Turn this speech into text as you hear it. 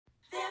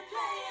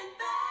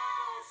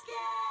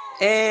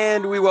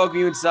And we welcome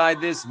you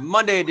inside this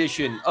Monday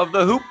edition of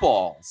the Hoop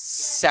Ball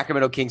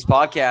Sacramento Kings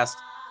podcast.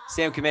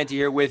 Sam Clemente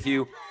here with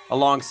you,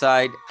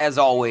 alongside, as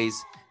always,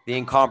 the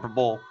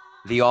incomparable,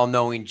 the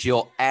all-knowing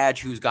Jill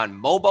Adge, who's gone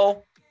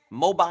mobile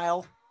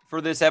for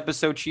this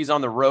episode. She's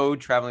on the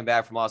road, traveling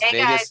back from Las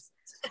Vegas.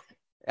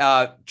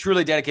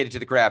 Truly dedicated to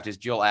the craft is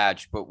Jill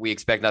Adge, but we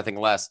expect nothing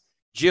less.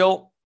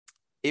 Jill,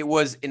 it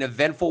was an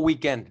eventful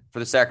weekend for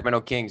the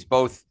Sacramento Kings,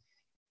 both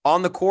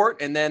on the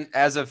court, and then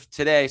as of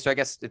today, so I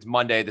guess it's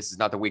Monday. This is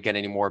not the weekend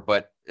anymore,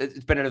 but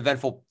it's been an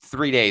eventful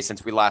 3 days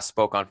since we last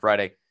spoke on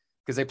Friday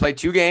because they played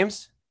 2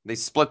 games. They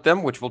split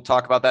them, which we'll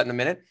talk about that in a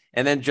minute.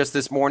 And then just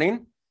this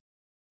morning,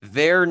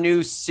 their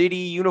new city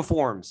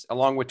uniforms,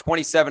 along with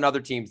 27 other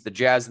teams, the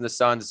Jazz and the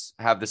Suns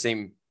have the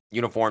same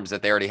uniforms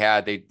that they already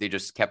had. They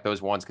just kept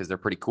those ones because they're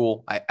pretty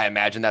cool. I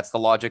imagine that's the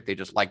logic. They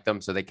just liked them,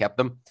 so they kept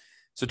them.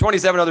 So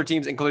 27 other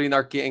teams, including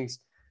our Kings,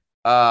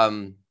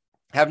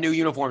 have new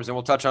uniforms, and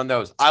we'll touch on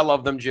those. I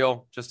love them,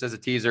 Jill, just as a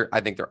teaser. I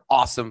think they're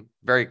awesome,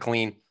 very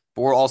clean,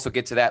 but we'll also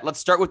get to that. Let's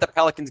start with the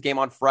Pelicans game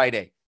on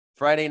Friday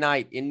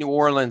night in New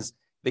Orleans.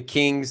 The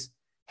Kings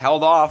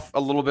held off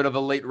a little bit of a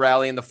late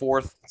rally in the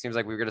fourth. It seems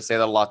like we're going to say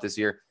that a lot this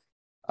year,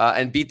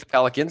 and beat the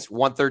Pelicans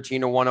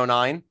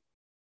 113-109.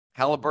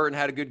 Halliburton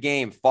had a good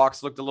game.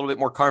 Fox looked a little bit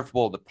more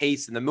comfortable. The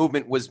pace and the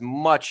movement was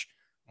much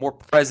more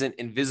present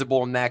and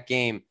visible in that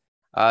game.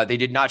 They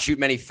did not shoot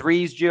many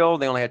threes, Jill.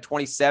 They only had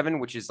 27,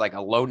 which is like a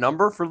low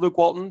number for Luke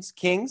Walton's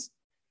Kings.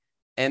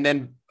 And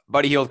then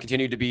Buddy Hield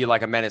continued to be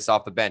like a menace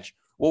off the bench.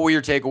 What were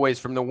your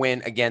takeaways from the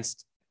win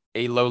against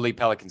a lowly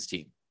Pelicans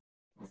team?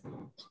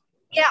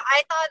 Yeah,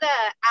 I thought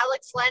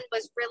Alex Len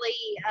was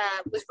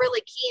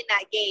really key in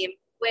that game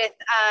with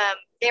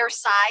their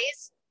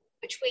size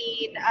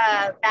between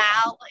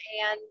Val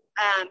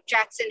and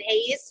Jackson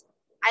Hayes.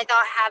 I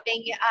thought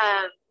having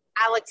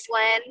Alex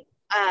Len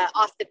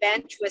off the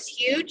bench was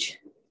huge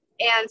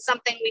and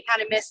something we kind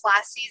of missed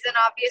last season,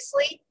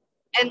 obviously.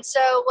 And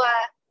so,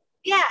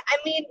 I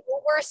mean,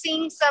 we're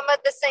seeing some of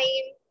the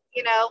same,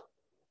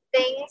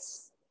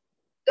 things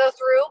go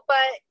through,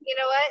 but you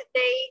know what?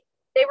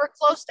 They were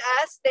close to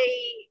us.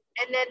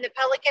 And then the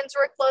Pelicans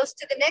were close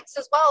to the Knicks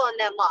as well and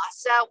then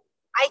lost. So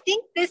I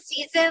think this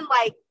season,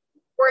 like,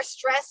 we're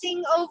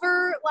stressing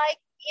over, like,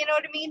 you know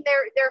what I mean?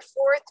 Their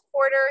fourth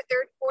quarter,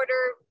 third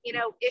quarter,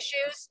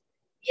 issues.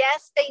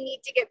 Yes, they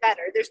need to get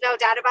better. There's no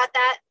doubt about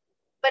that.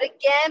 But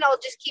again, I'll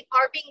just keep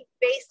harping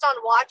based on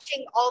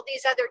watching all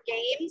these other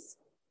games.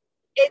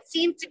 It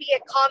seems to be a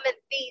common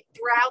theme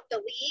throughout the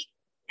league.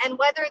 And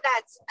whether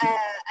that's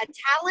a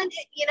talent,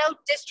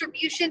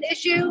 distribution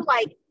issue,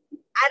 like,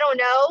 I don't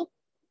know.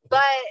 But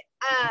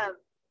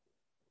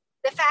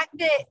the fact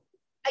that,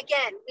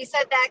 again, we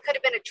said that could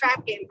have been a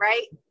trap game,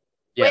 right?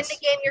 Yes. Win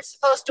the game you're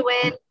supposed to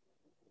win.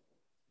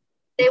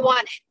 They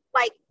won it.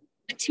 Like,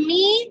 to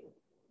me,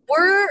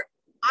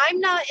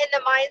 I'm not in the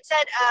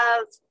mindset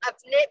of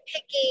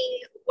nitpicking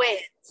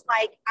wins.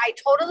 Like, I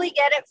totally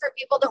get it for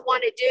people that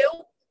want to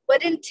do,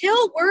 but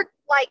until we're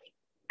like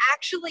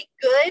actually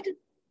good,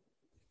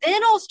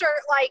 then I'll start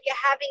like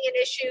having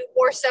an issue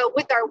more so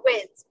with our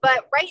wins.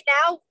 But right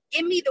now,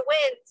 give me the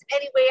wins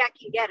any way I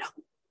can get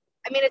them.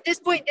 I mean, at this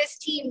point, this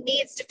team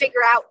needs to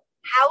figure out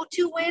how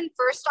to win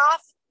first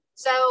off.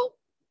 So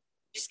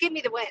just give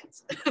me the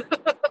wins.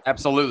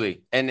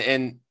 Absolutely.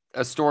 And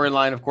a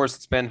storyline, of course,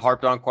 it's been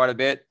harped on quite a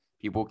bit.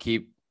 People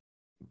keep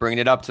bringing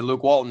it up to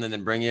Luke Walton and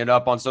then bringing it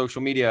up on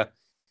social media.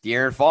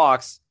 De'Aaron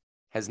Fox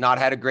has not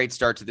had a great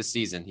start to the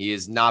season. He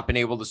has not been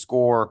able to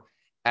score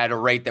at a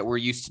rate that we're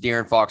used to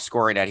De'Aaron Fox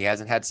scoring at. He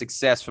hasn't had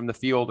success from the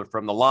field or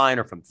from the line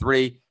or from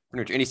three.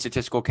 Pretty much any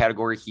statistical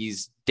category,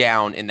 he's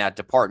down in that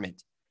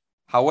department.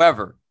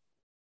 However,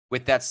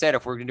 with that said,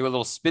 if we're going to do a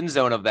little spin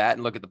zone of that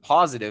and look at the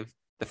positive,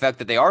 the fact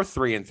that they are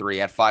 3-3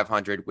 at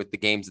 500 with the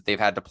games that they've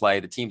had to play,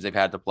 the teams they've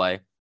had to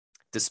play,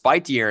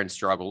 despite De'Aaron's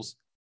struggles,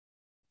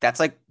 that's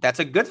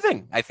a good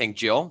thing, I think,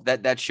 Jill.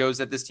 That shows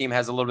that this team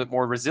has a little bit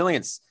more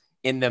resilience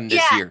in them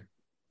this year.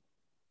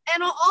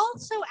 And I'll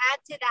also add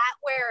to that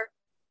where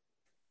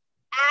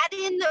add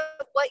in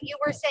what you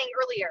were saying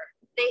earlier.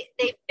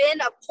 They've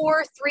been a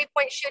poor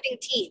 3-point shooting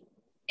team.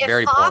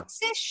 If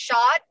Fox's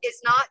shot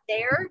is not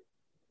there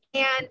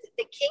and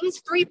the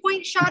Kings'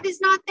 3-point shot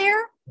is not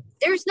there,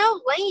 there's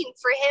no lane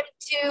for him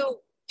to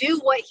do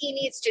what he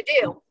needs to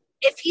do.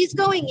 If he's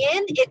going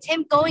in, it's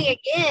him going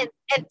again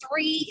and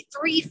three,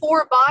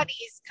 4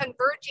 bodies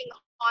converging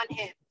on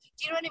him.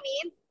 Do you know what I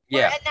mean?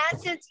 Yeah. Where in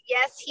that sense,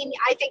 yes,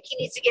 I think he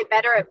needs to get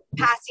better at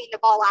passing the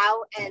ball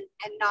out and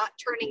not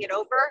turning it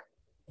over.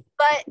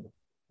 But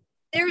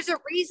there's a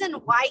reason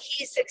why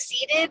he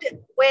succeeded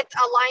with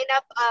a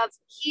lineup of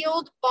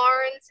Hield,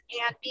 Barnes,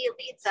 and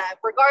Bjelica.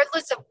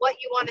 Regardless of what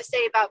you want to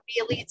say about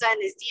Bjelica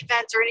and his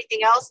defense or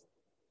anything else,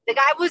 the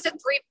guy was a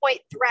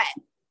 3-point threat.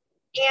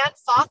 And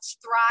Fox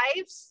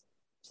thrives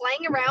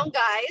playing around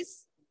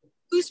guys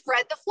who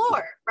spread the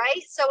floor,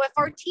 right? So if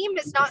our team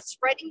is not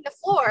spreading the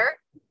floor,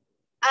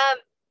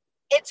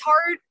 it's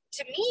hard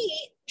to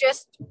me,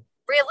 just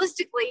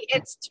realistically,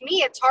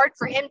 it's hard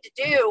for him to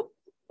do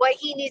what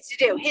he needs to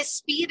do. His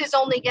speed is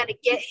only going to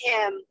get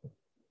him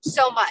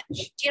so much.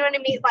 Do you know what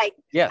I mean? Like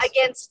Yes.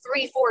 against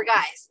 3-4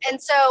 guys.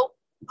 And so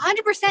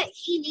 100%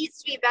 he needs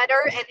to be better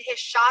and his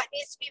shot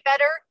needs to be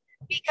better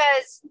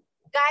because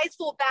guys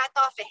will back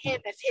off of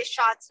him if his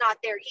shot's not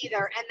there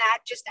either. And that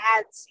just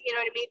adds, you know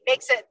what I mean?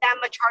 Makes it that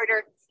much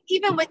harder,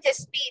 even with his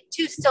speed,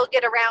 to still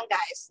get around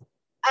guys.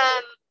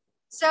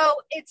 So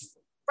it's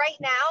right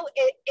now,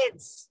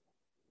 it's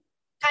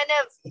kind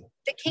of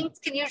the Kings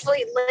can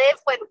usually live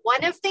when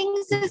one of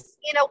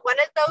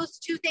those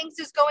two things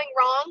is going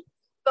wrong.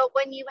 But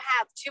when you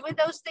have two of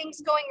those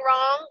things going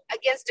wrong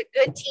against a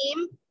good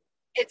team,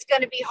 it's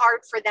going to be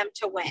hard for them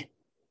to win.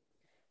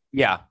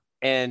 Yeah.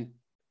 And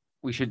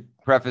we should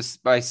preface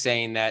by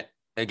saying that,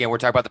 again, we're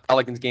talking about the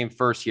Pelicans game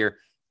first here.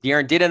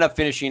 De'Aaron did end up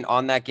finishing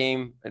on that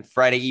game on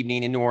Friday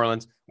evening in New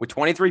Orleans with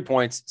 23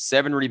 points,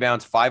 7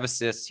 rebounds, 5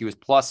 assists. He was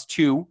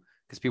 +2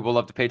 because people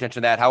love to pay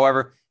attention to that.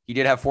 However, he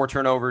did have 4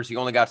 turnovers. He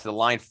only got to the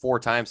line 4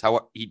 times.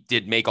 However, he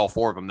did make all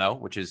 4 of them, though,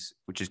 which is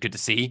good to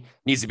see.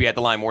 Needs to be at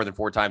the line more than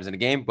 4 times in a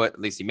game, but at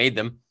least he made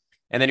them.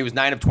 And then he was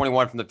 9 of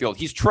 21 from the field.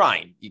 He's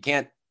trying. You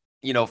can't,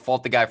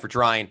 fault the guy for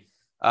trying.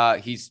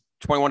 He's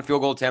 21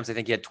 field goal attempts. I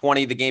think he had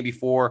 20 the game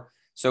before.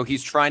 So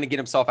he's trying to get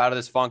himself out of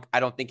this funk. I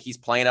don't think he's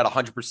playing at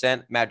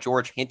 100%. Matt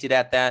George hinted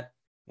at that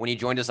when he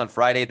joined us on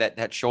Friday,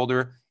 that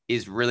shoulder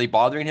is really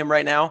bothering him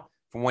right now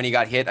from when he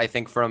got hit. I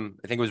think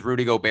it was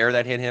Rudy Gobert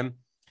that hit him.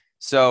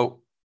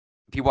 So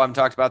people haven't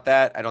talked about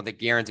that. I don't think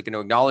De'Aaron's going to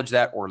acknowledge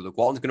that or Luke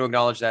Walton's going to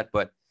acknowledge that,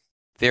 but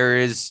there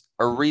is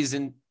a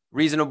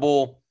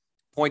reasonable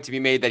point to be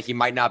made that he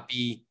might not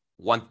be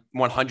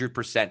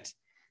 100%.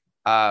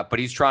 But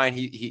he's trying.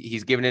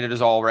 He's giving it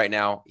his all right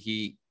now.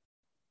 He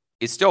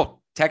is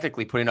still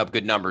technically putting up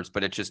good numbers,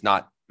 but it's just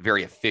not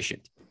very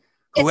efficient.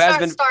 It's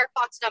not Star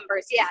Fox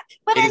numbers, yeah.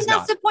 But and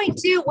that's the point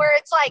too, where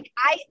it's like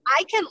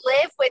I can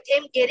live with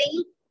him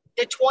getting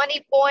the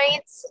 20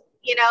 points,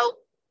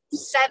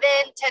 7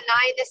 to 9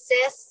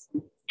 assists,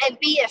 and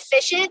be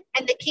efficient,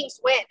 and the Kings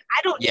win.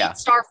 I don't need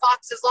Star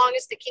Fox as long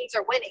as the Kings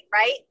are winning,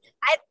 right?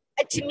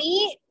 To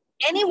me,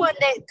 anyone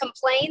that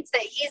complains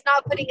that he's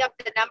not putting up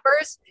the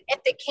numbers,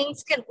 if the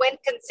Kings can win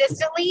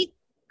consistently,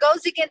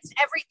 goes against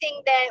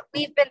everything that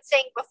we've been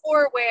saying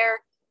before, where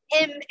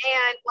him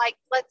and, like,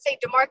 let's say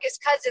DeMarcus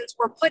Cousins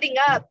were putting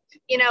up,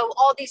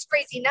 all these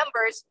crazy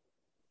numbers,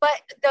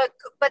 but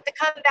the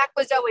comeback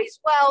was always,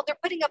 well, they're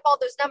putting up all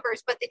those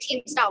numbers, but the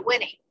team's not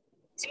winning.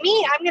 To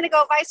me, I'm going to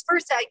go vice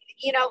versa,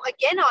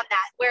 again on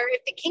that, where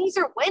if the Kings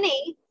are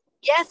winning,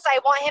 yes, I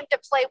want him to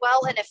play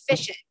well and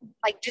efficient,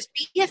 like just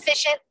be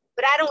efficient,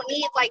 but I don't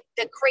need like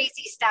the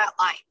crazy stat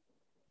line.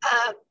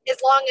 As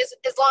long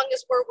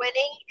as we're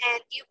winning,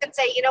 and you can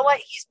say, you know what,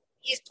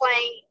 he's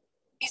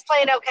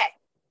playing okay.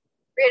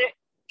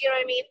 You know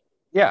what I mean?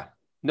 Yeah.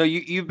 No,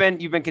 you've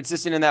been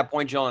consistent in that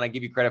point, Jill, and I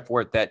give you credit for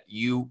it. That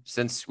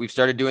since we've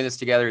started doing this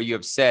together, you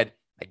have said,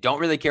 I don't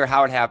really care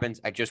how it happens.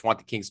 I just want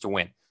the Kings to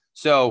win.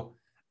 So,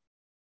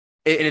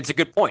 and it's a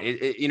good point.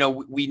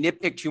 We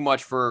nitpick too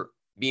much for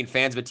being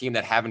fans of a team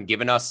that haven't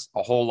given us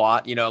a whole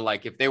lot.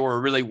 Like if they were a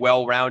really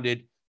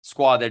well-rounded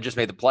squad that just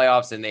made the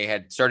playoffs and they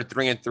had started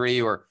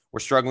 3-3 or were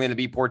struggling to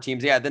beat poor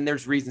teams, then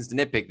there's reasons to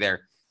nitpick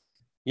there.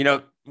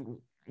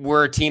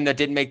 We're a team that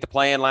didn't make the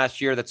play-in last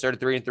year that started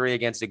 3-3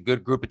 against a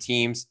good group of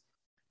teams,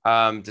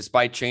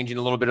 despite changing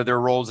a little bit of their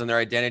roles and their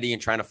identity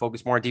and trying to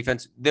focus more on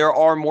defense. There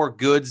are more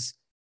goods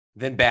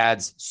than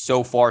bads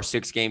so far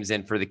 6 games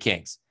in for the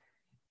Kings.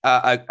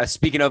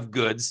 Speaking of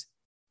goods,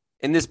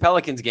 in this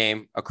Pelicans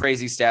game, a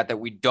crazy stat that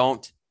we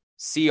don't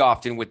see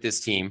often with this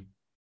team,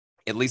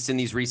 at least in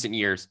these recent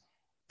years,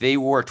 they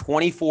were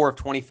 24 of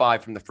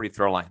 25 from the free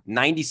throw line,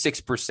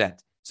 96%.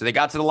 So they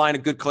got to the line a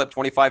good clip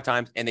 25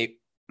 times, and they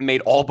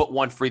made all but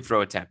one free throw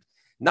attempt.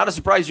 Not a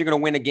surprise you're going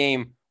to win a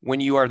game when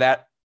you are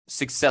that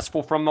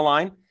successful from the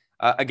line.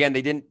 Again,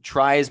 they didn't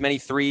try as many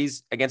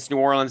threes against New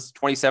Orleans,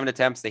 27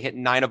 attempts. They hit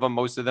 9 of them,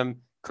 most of them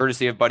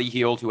courtesy of Buddy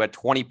Hield, who had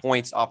 20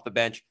 points off the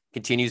bench,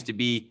 continues to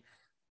be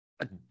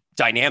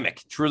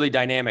dynamic, truly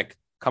dynamic,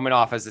 coming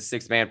off as the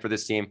 6th man for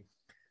this team.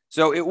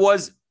 So it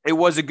was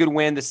a good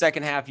win. The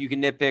second half, you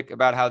can nitpick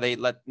about how they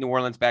let New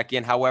Orleans back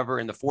in. However,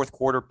 in the fourth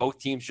quarter, both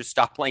teams just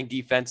stopped playing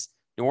defense.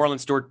 New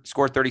Orleans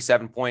scored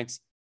 37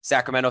 points,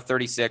 Sacramento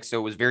 36. So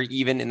it was very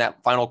even in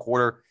that final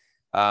quarter.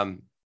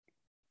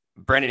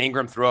 Brandon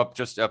Ingram threw up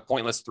just a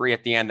pointless 3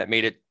 at the end that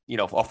made it, a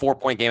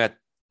 4-point game at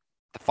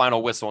the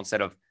final whistle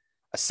instead of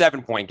a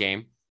 7-point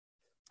game.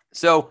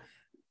 So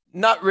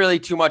not really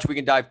too much we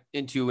can dive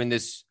into in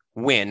this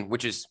win,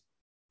 which is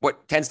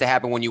what tends to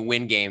happen when you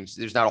win games.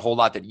 There's not a whole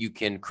lot that you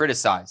can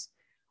criticize.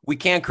 We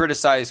can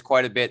criticize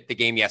quite a bit the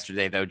game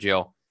yesterday, though,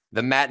 Jill.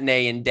 The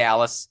matinee in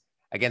Dallas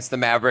against the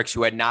Mavericks,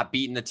 who had not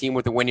beaten the team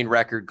with a winning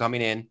record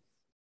coming in.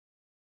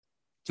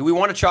 Do we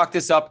want to chalk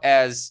this up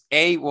as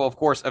of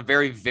course, a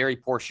very, very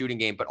poor shooting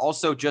game, but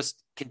also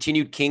just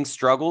continued Kings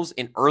struggles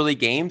in early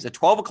games? A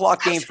 12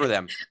 o'clock game for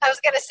them. I was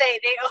going to say,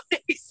 they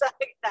always suck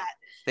at that.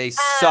 They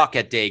suck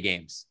at day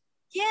games.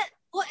 Yeah,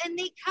 well, and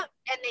they come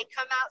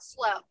out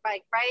slow,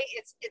 right?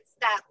 It's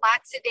that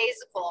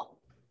lackadaisical,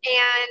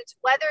 and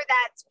whether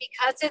that's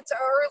because it's an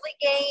early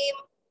game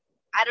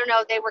I don't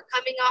know. They were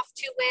coming off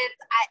 2 wins.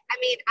 I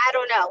mean, I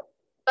don't know.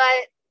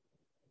 But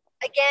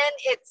again,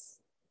 it's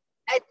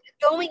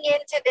going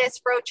into this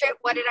road trip.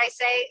 What did I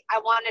say? I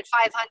wanted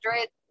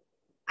 500.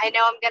 I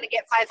know I'm going to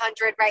get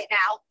 500 right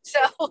now. So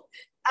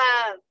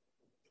I'm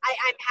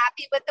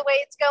happy with the way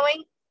it's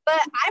going. But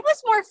I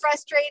was more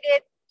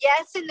frustrated,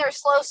 yes, in their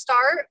slow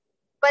start,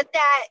 but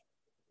that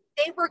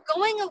they were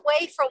going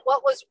away from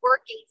what was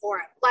working for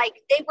them.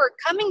 Like, they were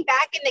coming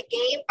back in the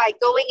game by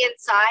going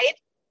inside.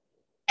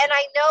 And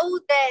I know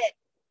that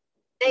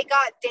they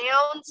got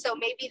down, so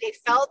maybe they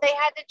felt they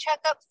had to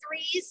chuck up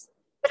threes.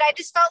 But I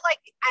just felt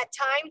like at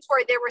times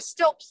where there was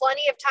still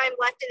plenty of time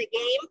left in the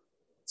game,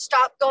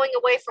 stop going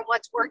away from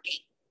what's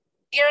working.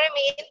 You know what I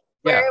mean?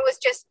 Yeah. Where it was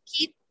just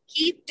keep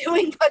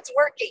doing what's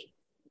working.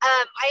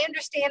 I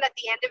understand at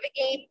the end of a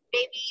game,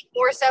 maybe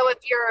more so if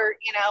you're,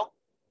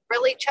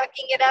 really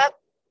chucking it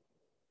up.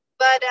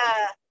 But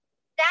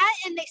that,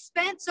 and they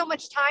spent so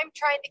much time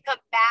trying to come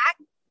back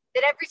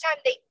that every time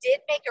they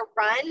did make a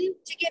run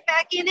to get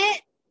back in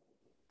it,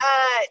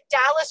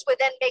 Dallas would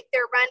then make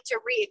their run to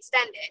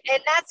re-extend it.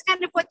 And that's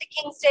kind of what the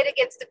Kings did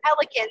against the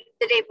Pelicans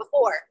the day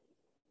before.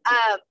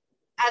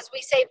 As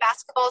we say,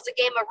 basketball is a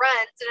game of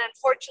runs. And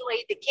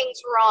unfortunately, the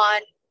Kings were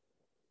on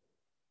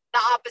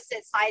the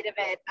opposite side of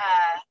it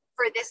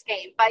for this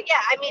game. But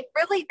yeah, I mean,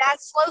 really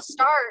that slow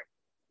start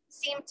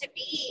seemed to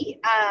be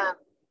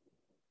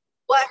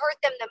what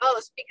hurt them the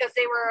most, because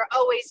they were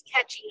always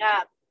catching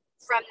up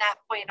from that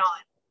point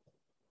on.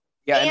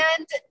 Yeah,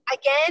 and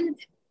again,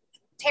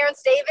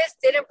 Terrence Davis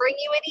didn't bring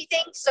you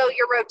anything, so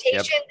your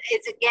rotation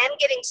is again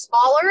getting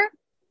smaller,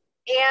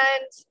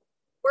 and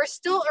we're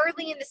still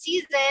early in the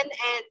season,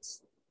 and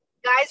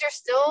guys are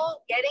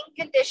still getting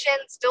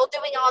conditioned, still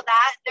doing all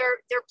that.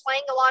 They're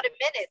playing a lot of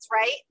minutes,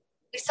 right?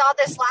 We saw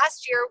this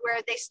last year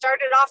where they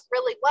started off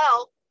really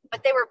well,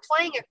 but they were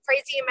playing a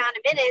crazy amount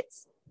of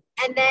minutes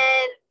and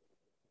then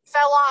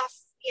fell off,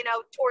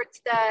 towards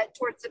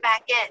the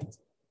back end.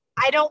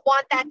 I don't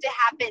want that to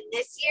happen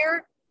this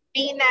year,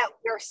 being that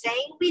we're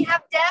saying we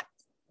have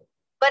depth,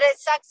 but it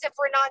sucks if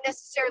we're not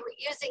necessarily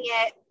using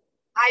it.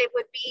 I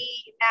would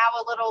be now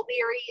a little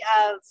leery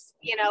of,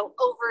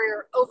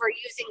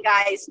 overusing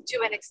guys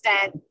to an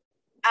extent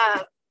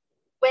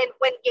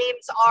when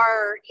games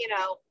are,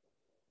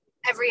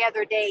 every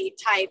other day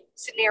type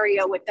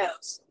scenario with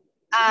those.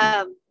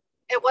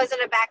 It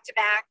wasn't a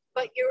back-to-back,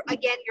 but you're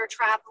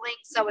traveling,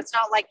 so it's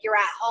not like you're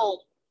at home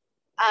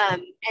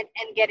and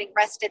getting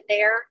rested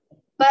there.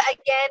 But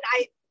again,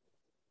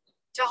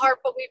 to harp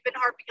what we've been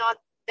harping on,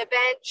 the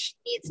bench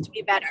needs to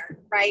be better,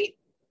 right?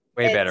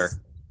 Way better.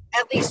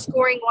 At least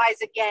scoring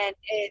wise, again,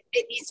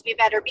 it needs to be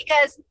better,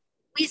 because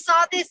we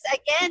saw this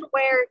again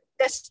where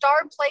the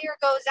star player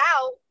goes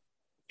out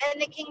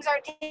and the Kings are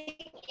taking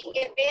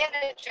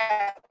advantage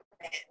of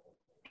it.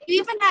 You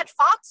even had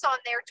Fox on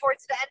there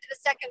towards the end of the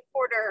second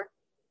quarter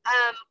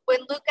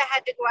when Luka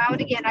had to go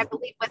out again, I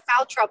believe, with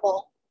foul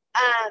trouble.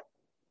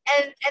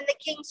 And the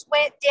Kings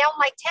went down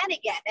like 10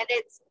 again. And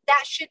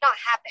that should not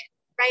happen,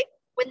 right?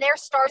 When their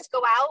stars go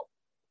out,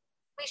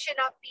 we should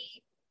not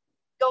be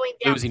going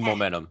down losing 10.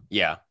 Momentum.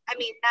 Yeah. I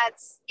mean,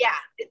 that's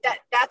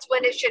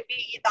when it should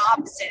be the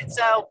opposite.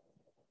 So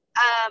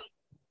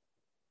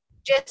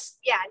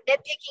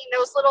nitpicking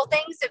those little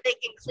things, if they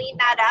can clean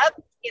that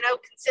up,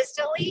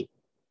 consistently,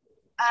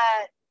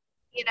 I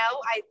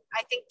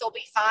think they'll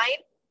be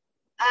fine.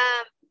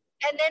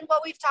 And then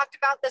what we've talked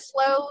about, the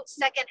slow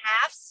second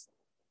halves,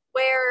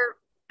 where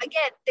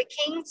again, the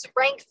Kings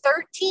rank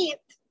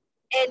 13th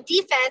in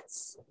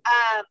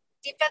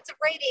defensive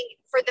rating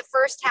for the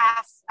first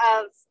half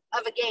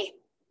of a game.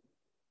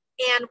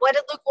 And what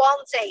did Luke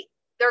Walton say?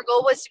 Their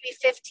goal was to be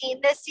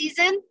 15 this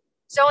season.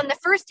 So in the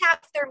first half,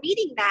 they're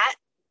meeting that.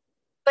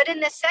 But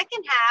in the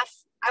second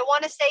half, I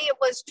want to say it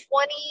was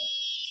 20,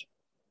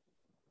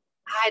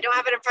 I don't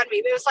have it in front of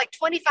me, but it was like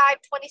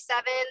 25,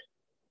 27,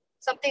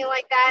 something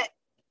like that.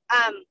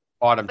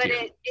 Bottom but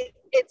tier.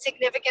 It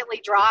significantly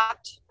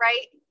dropped,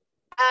 right?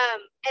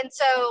 And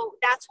so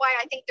that's why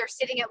I think they're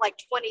sitting at like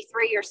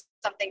 23 or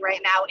something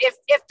right now, if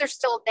they're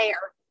still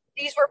there.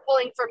 These were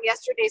pulling from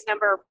yesterday's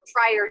number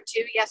prior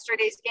to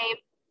yesterday's game,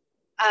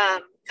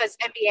 because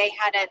NBA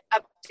hadn't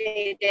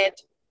updated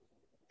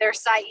their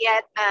site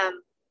yet.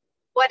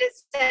 What it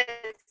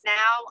says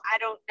now, I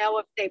don't know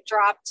if they've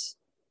dropped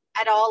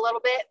at all a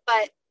little bit,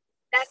 but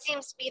that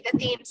seems to be the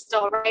theme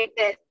still, right?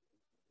 That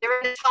they're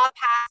in the top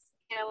half,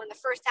 in the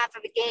first half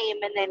of a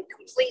game, and then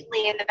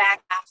completely in the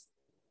back half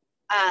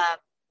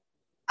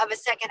of a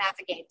second half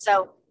of a game.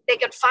 So they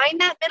can find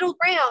that middle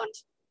ground.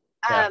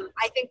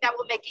 I think that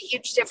will make a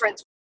huge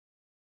difference.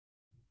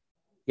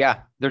 Yeah,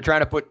 they're trying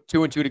to put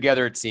two and two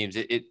together, it seems.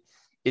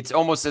 It's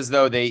almost as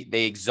though they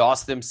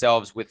exhaust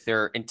themselves with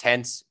their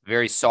intense,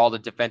 very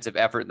solid defensive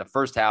effort in the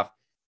first half,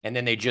 and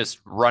then they just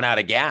run out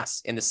of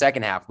gas in the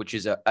second half, which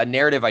is a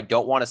narrative I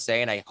don't want to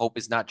say, and I hope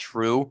is not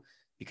true,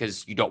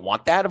 because you don't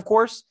want that, of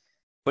course.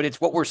 But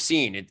it's what we're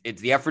seeing.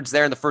 It's the effort's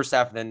there in the first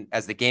half, and then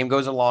as the game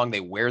goes along, they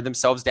wear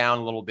themselves down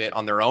a little bit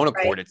on their own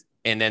accord, right,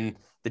 and then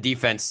the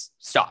defense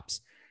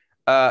stops.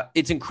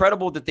 It's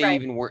incredible that they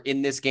Right. even were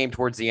in this game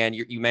towards the end.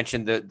 You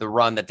mentioned the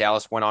run that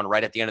Dallas went on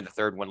right at the end of the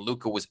third when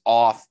Luka was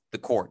off the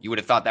court. You would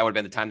have thought that would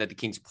have been the time that the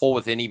Kings pull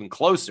within even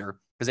closer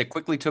because they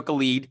quickly took a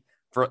lead.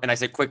 And I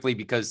say quickly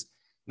because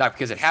not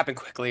because it happened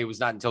quickly. It was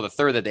not until the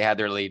third that they had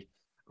their lead,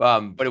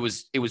 but it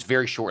was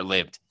very short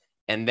lived.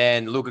 And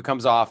then Luka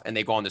comes off and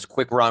they go on this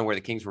quick run where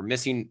the Kings were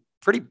missing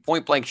pretty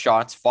point blank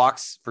shots.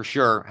 Fox for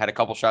sure had a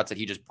couple shots that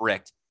he just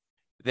bricked.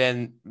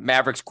 Then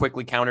Mavericks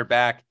quickly countered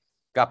back,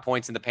 got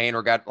points in the paint,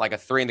 or got like a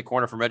three in the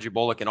corner from Reggie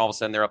Bullock, and all of a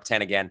sudden they're up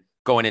 10 again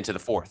going into the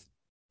fourth.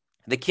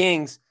 The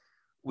Kings,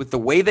 with the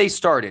way they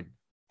started,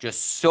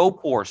 just so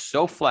poor,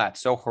 so flat,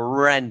 so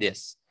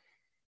horrendous,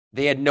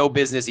 they had no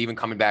business even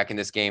coming back in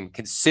this game,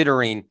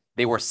 considering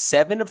they were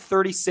 7 of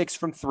 36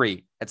 from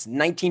three. That's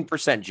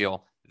 19%,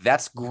 Jill.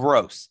 That's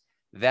gross.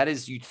 That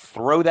is, you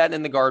throw that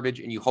in the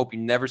garbage and you hope you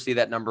never see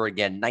that number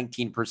again.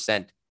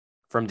 19%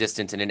 from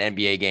distance in an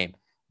NBA game.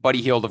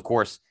 Buddy Hield, of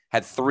course,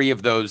 had 3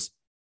 of those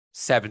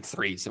 7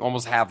 threes.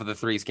 Almost half of the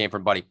threes came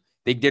from Buddy.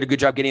 They did a good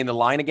job getting in the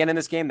line again in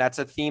this game. That's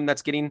a theme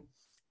that's getting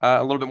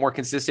a little bit more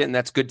consistent, and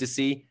that's good to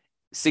see.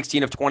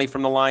 16 of 20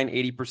 from the line,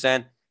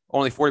 80%,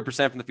 only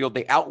 40% from the field.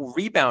 They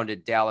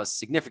out-rebounded Dallas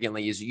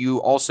significantly, as you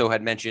also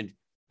had mentioned.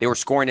 They were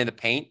scoring in the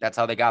paint. That's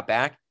how they got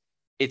back.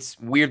 It's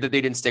weird that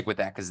they didn't stick with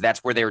that because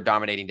that's where they were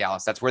dominating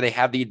Dallas. That's where they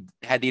had the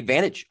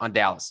advantage on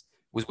Dallas,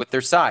 was with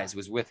their size,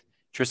 was with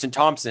Tristan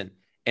Thompson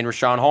and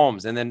Rashawn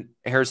Holmes, and then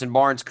Harrison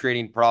Barnes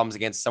creating problems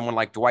against someone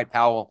like Dwight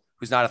Powell,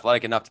 who's not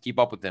athletic enough to keep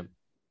up with them.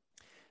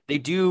 They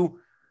do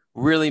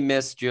really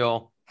miss,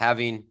 Jill,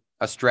 having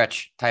a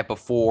stretch type of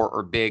 4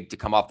 or big to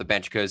come off the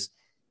bench because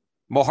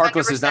Mo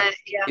Harkless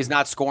is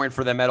not scoring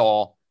for them at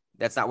all.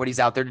 That's not what he's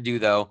out there to do,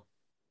 though.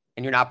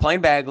 And you're not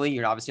playing Bagley.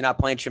 You're obviously not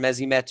playing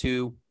Chimezie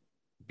Metu.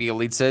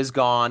 Bjelica is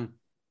gone.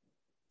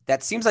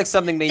 That seems like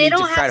something they need to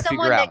try to figure out. They don't have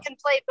someone that can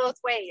play both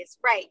ways,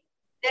 right?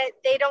 That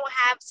they don't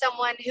have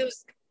someone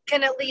who's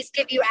can at least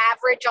give you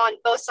average on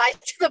both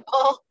sides of the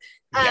ball.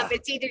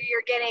 It's either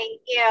you're getting,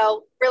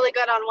 really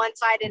good on one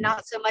side and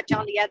not so much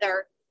on the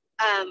other,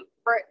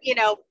 for,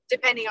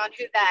 depending on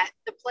who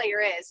the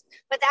player is.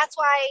 But that's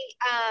why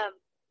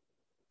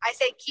I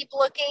say keep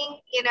looking,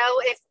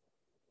 if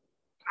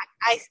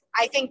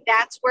I think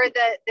that's where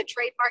the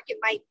trade market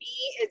might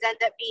be, is end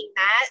up being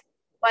that,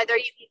 whether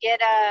you can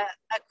get a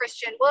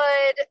Christian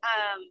Wood,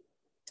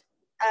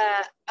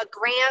 a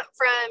Grant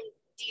from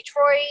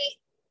Detroit.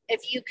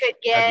 If you could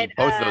get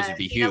both of those would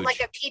be huge. Like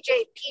a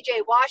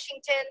PJ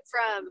Washington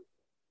from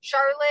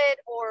Charlotte,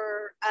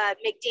 or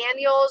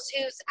McDaniels,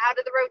 who's out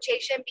of the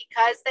rotation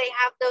because they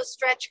have those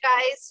stretch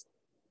guys,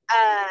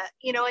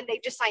 and they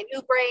just signed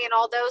Oubre and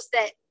all those,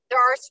 that there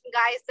are some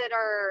guys that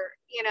are,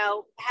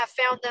 have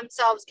found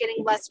themselves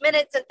getting less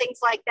minutes and things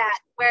like that,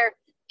 where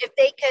if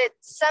they could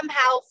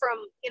somehow from,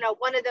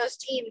 one of those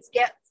teams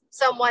get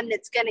someone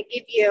that's going to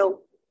give you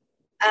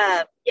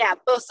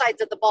both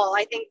sides of the ball,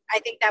 I think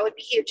that would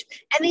be huge.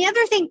 And the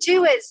other thing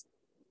too is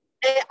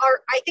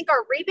I think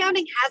our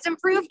rebounding has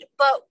improved,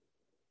 but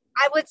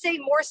I would say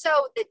more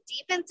so the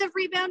defensive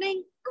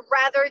rebounding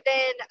rather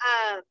than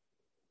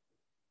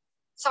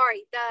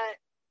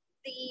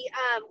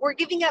we're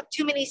giving up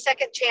too many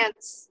second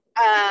chance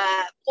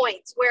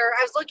points, where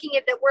I was looking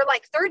at that we're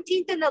like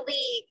 13th in the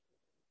league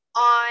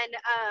on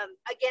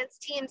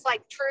against teams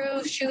like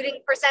true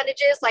shooting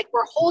percentages, like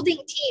we're holding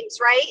teams,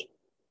 right?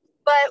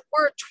 But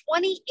we're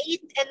 28th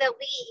in the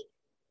league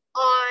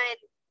on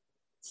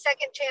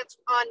second chance,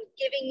 on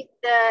giving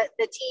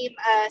the team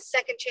a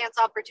second chance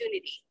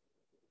opportunity.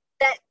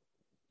 That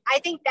I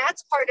think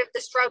that's part of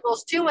the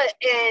struggles too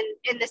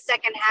in the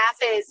second half,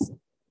 is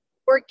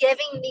we're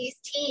giving these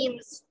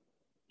teams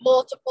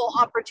multiple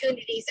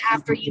opportunities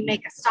after you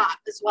make a stop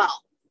as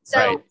well. So,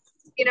 right.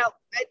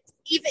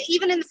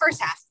 Even in the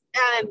first half,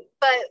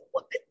 but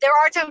there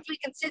are times we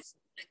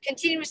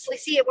continuously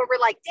see it where we're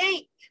like,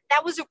 dang,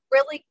 that was a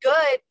really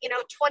good,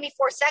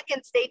 24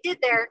 seconds they did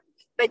there,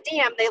 but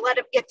damn, they let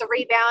him get the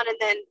rebound, and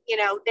then,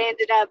 they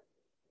ended up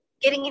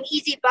getting an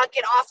easy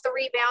bucket off the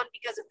rebound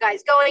because of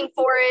guys going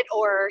for it,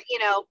 or,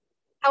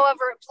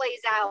 however it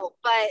plays out.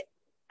 But,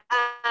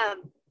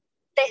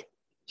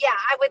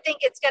 I would think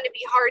it's going to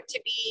be hard to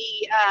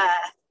be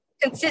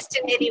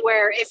consistent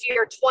anywhere if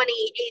you're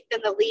 28th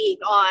in the league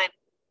on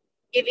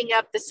giving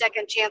up the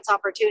second chance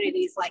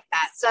opportunities like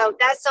that. So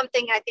that's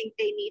something I think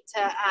they need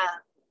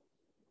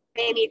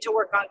to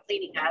work on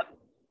cleaning up.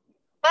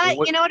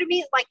 But you know what I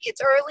mean? Like,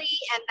 it's early,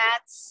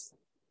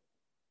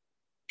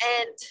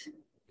 and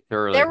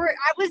early.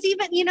 I was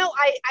even,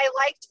 I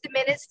liked the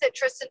minutes that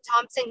Tristan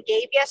Thompson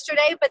gave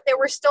yesterday, but there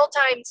were still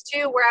times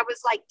too where I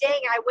was like,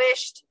 dang, I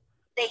wished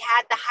they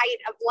had the height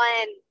of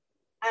Len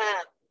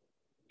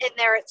in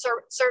there at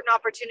certain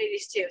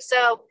opportunities too.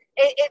 So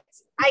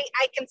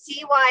I can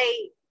see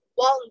why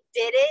Walton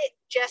did it,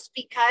 just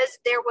because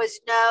there was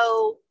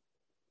no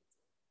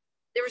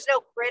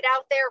grit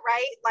out there,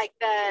 right? Like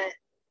the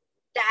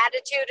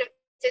attitude of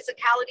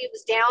physicality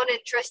was down, and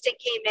Tristan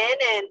came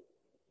in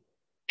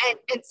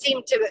and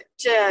seemed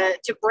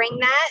to bring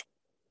that.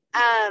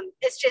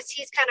 It's just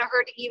he's kind of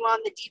hurting you on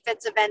the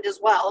defensive end as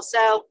well.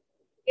 So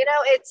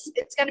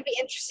it's going to be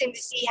interesting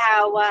to see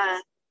how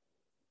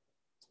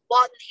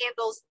Walton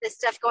handles this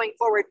stuff going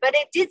forward. But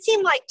it did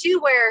seem like too,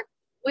 where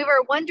we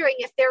were wondering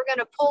if they're going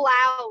to pull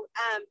out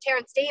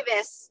Terrence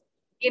Davis.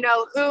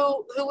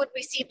 Who would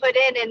we see put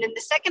in? And in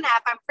the second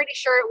half, I'm pretty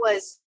sure it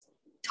was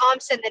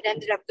Thompson that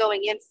ended up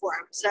going in for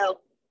him. So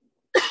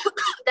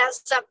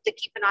that's something to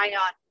keep an eye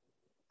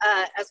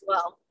on as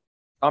well.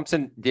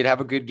 Thompson did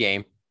have a good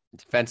game.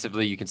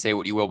 Defensively, you can say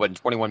what you will, but in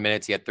 21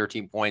 minutes, he had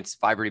 13 points,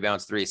 5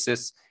 rebounds, 3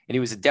 assists, and he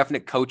was a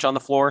definite coach on the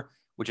floor,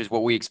 which is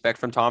what we expect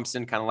from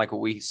Thompson, kind of like what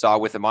we saw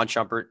with him on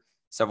Shumpert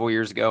several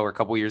years ago or a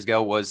couple years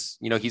ago was,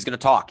 he's going to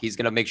talk. He's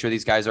going to make sure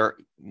these guys are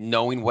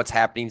knowing what's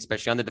happening,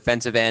 especially on the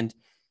defensive end.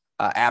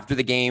 After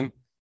the game,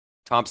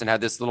 Thompson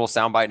had this little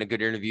soundbite in a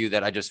good interview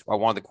that I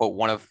wanted to quote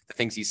one of the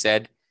things he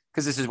said,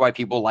 because this is why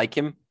people like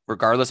him,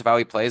 regardless of how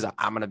he plays.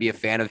 I'm going to be a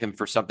fan of him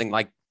for saying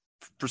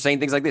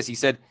things like this. He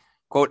said,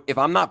 quote, "If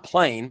I'm not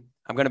playing,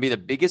 I'm going to be the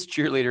biggest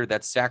cheerleader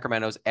that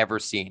Sacramento's ever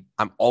seen.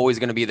 I'm always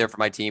going to be there for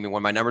my team. And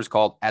when my number's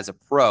called as a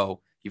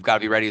pro, you've got to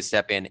be ready to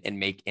step in and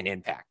make an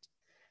impact."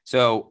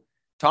 So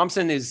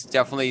Thompson is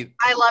definitely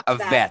a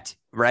vet,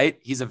 right?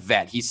 He's a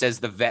vet. He says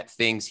the vet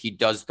things. He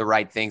does the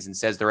right things and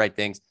says the right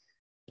things.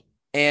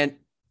 And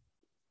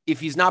if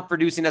he's not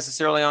producing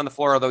necessarily on the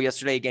floor, although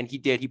yesterday, again,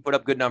 he put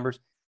up good numbers,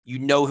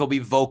 he'll be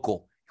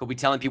vocal. He'll be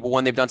telling people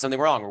when they've done something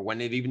wrong or when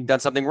they've even done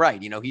something right.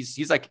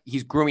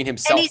 He's grooming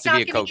himself to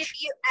be a coach. Give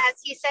you, as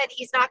he said,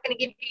 he's not going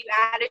to give you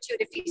attitude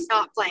if he's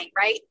not playing,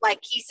 right? Like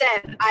he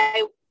said,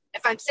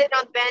 if I'm sitting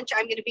on the bench,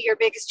 I'm going to be your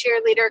biggest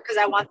cheerleader because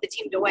I want the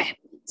team to win.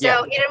 So,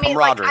 you know what I mean?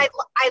 Like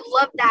I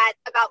love that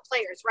about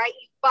players, right?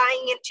 You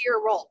buying into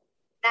your role.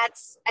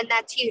 That's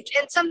huge.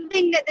 And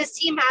something that this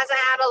team hasn't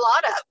had a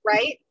lot of,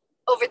 right?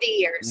 Over the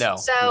years. No,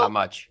 so, not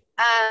much.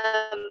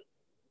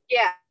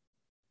 Yeah.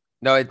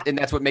 No, and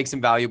that's what makes him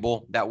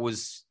valuable. That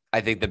was, I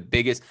think, the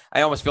biggest.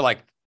 I almost feel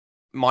like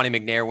Monty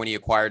McNair when he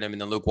acquired him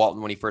and then Luke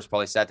Walton when he first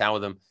probably sat down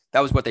with him. That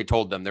was what they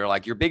told them. They're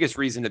like, your biggest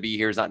reason to be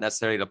here is not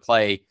necessarily to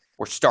play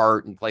or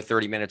start and play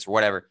 30 minutes or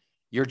whatever.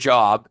 Your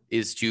job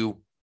is to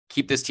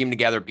keep this team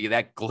together, be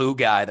that glue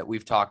guy that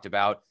we've talked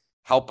about,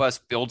 help us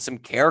build some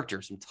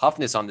character, some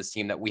toughness on this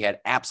team that we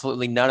had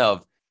absolutely none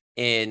of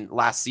in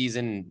last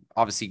season,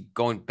 obviously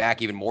going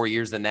back even more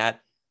years than that.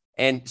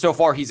 And so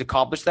far he's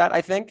accomplished that, I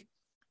think.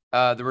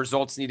 The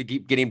results need to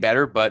keep getting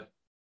better, but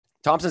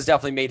Thompson's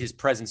definitely made his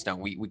presence known.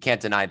 We can't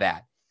deny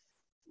that.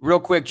 Real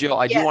quick, Jill,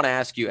 I do want to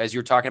ask you, as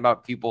you're talking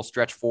about people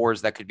stretch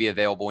fours that could be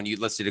available, and you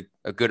listed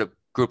a good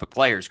group of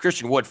players,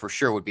 Christian Wood for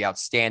sure would be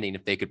outstanding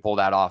if they could pull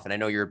that off. And I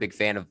know you're a big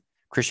fan of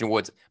Christian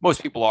Wood's.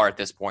 Most people are at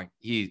this point.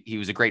 He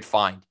was a great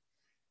find.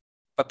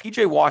 But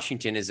PJ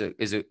Washington is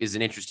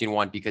an interesting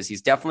one because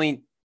he's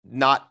definitely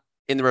not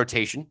in the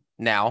rotation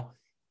now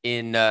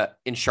in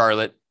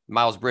Charlotte.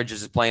 Miles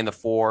Bridges is playing the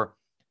 4.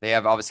 They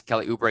have obviously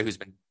Kelly Oubre, who's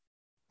been,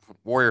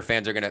 Warrior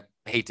fans are going to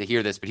hate to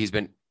hear this, but he's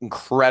been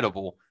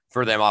incredible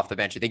for them off the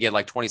bench. I think he had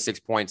like 26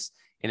 points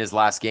in his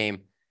last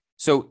game.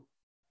 So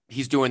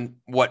he's doing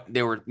what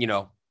they were,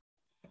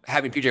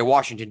 having PJ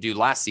Washington do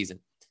last season.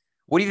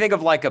 What do you think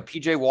of like a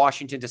PJ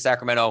Washington to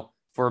Sacramento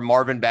for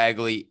Marvin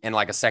Bagley and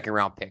like a second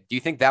round pick? Do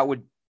you think I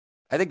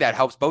think that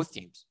helps both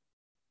teams.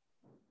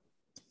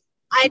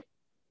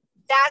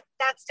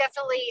 That's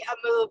definitely a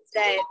move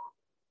that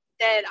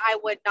I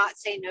would not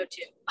say no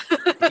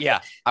to. Yeah,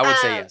 I would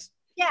say yes.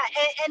 Yeah,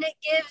 and it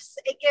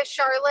gives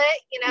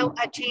Charlotte,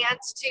 a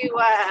chance to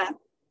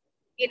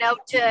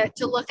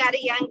to look at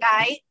a young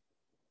guy.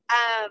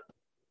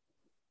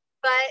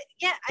 But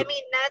yeah, I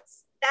mean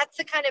that's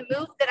the kind of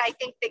move that I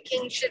think the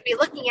Kings should be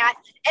looking at.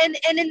 And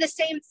in the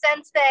same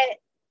sense that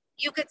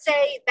you could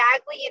say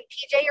Bagley and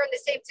PJ are in the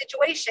same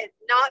situation,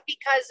 not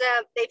because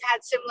of they've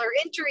had similar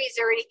injuries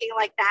or anything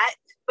like that,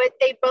 but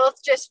they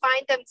both just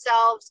find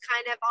themselves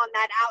kind of on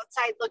that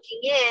outside looking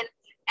in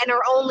and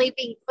are only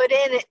being put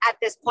in at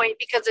this point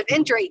because of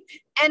injury.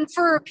 And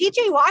for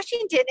PJ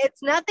Washington,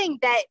 it's nothing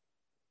that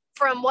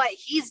from what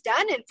he's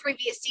done in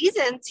previous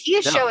seasons, he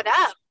has showed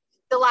up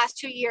the last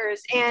 2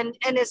 years and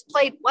has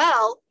played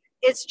well.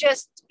 It's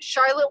just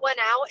Charlotte went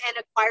out and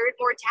acquired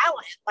more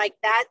talent. Like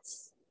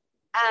that's,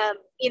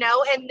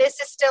 and this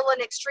is still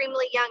an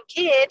extremely young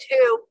kid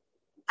who,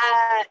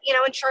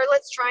 and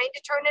Charlotte's trying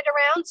to turn it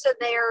around. So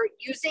they're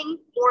using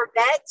more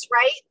vets,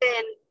 right,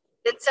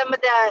 than some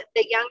of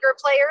the younger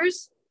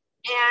players.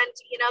 And,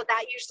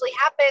 that usually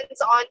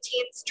happens on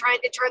teams trying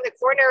to turn the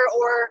corner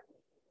or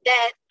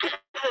that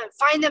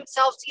find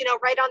themselves,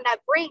 right on that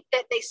brink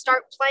that they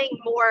start playing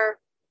more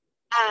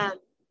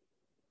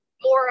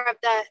of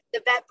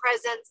the vet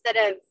presence that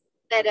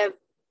have,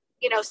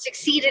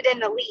 succeeded in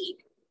the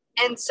league.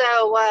 And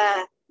so,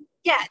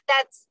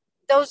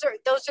 those are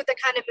the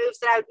kind of moves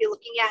that I would be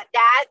looking at,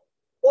 that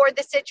or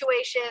the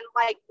situation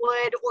like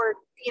Wood or,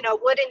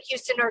 Wood in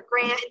Houston or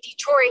Grant in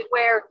Detroit,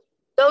 where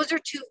those are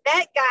two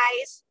vet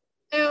guys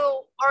who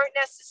aren't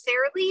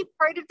necessarily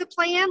part of the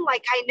plan.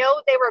 Like I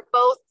know they were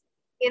both,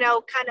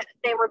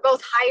 they were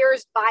both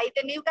hires by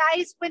the new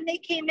guys when they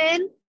came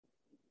in,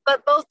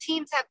 but both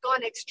teams have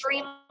gone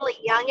extremely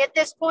young at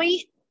this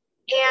point.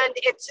 and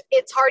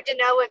it's hard to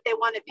know if they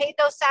want to pay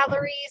those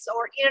salaries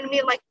or, you know what I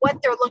mean, like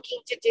what they're looking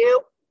to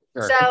do.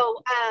 Sure.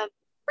 So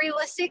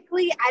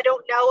realistically, I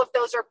don't know if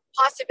those are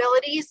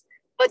possibilities,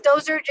 but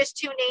those are just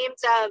two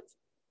names of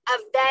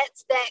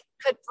vets that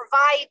could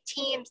provide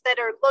teams that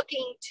are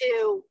looking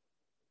to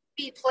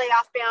be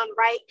playoff bound,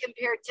 right,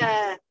 compared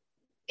to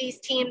these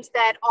teams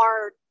that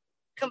are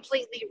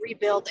completely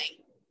rebuilding.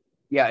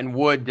 Yeah, and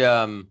Wood,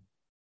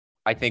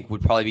 I think,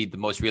 would probably be the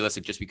most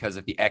realistic just because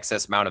of the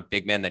excess amount of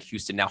big men that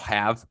Houston now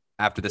have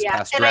after this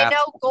past draft. And I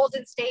know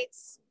Golden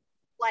State's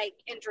like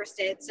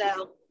interested,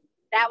 so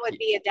that would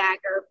be a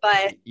dagger.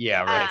 But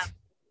yeah, right.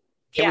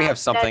 Can we have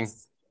something?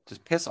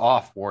 Just piss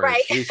off, Warriors.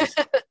 Right. Jesus.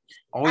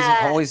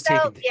 Always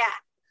taking. Yeah,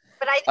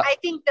 but I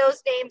think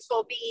those names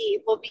will be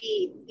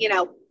you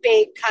know,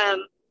 big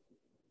come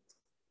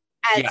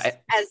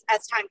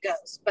as time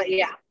goes. But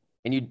yeah.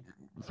 And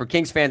for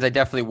Kings fans, I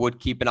definitely would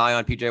keep an eye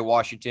on PJ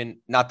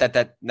Washington. Not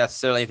that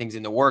necessarily anything's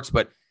in the works,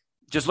 but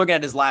just looking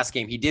at his last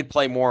game, he did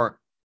play more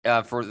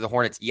for the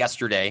Hornets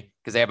yesterday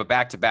because they have a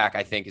back-to-back,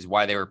 I think, is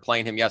why they were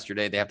playing him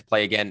yesterday. They have to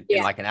play again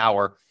in like an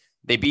hour.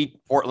 They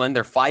beat Portland.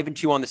 They're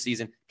 5-2 on the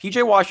season.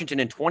 PJ Washington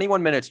in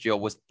 21 minutes, Jill,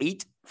 was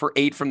 8 for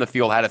 8 from the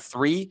field, had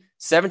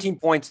 17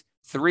 points,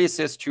 3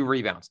 assists, 2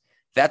 rebounds.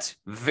 That's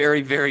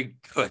very, very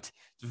good.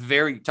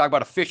 Talk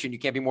about efficient. You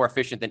can't be more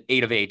efficient than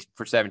 8 of 8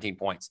 for 17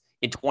 points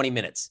in 20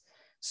 minutes.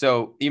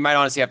 So you might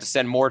honestly have to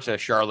send more to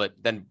Charlotte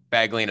than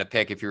Bagley and a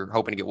pick if you're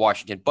hoping to get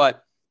Washington.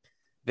 But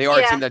they are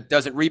a team that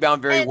doesn't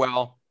rebound very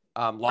well.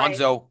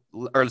 LaMelo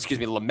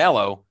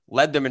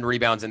led them in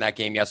rebounds in that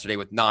game yesterday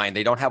with 9.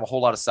 They don't have a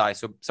whole lot of size.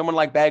 So someone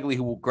like Bagley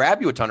who will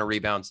grab you a ton of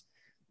rebounds,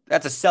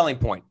 that's a selling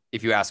point,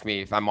 if you ask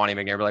me. If I'm Monty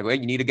McNair, like, well,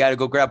 you need a guy to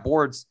go grab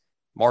boards.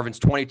 Marvin's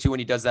 22, and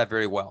he does that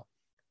very well.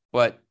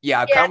 But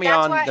count me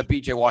on the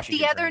PJ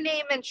Washington. The other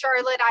name in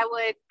Charlotte I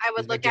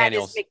would look at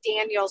is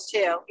McDaniels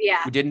too.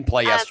 Yeah. Who didn't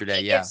play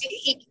yesterday.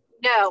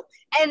 No.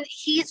 And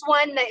he's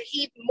one that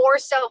he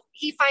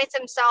finds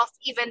himself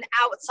even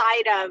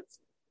outside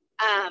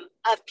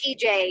of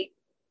PJ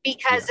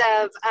because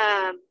of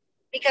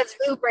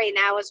Oubre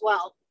now as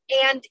well.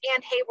 And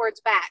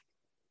Hayward's back.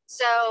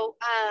 So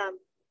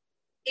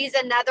he's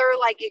another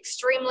like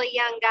extremely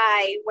young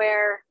guy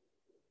where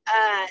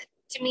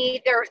to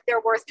me, they're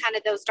worth kind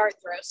of those dart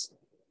throws.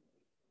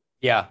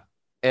 Yeah,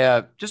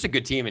 just a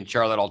good team in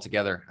Charlotte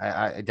altogether.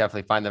 I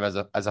definitely find them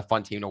as a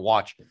fun team to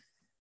watch.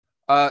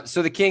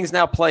 So the Kings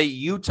now play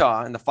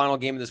Utah in the final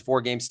game of this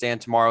 4-game stand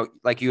tomorrow.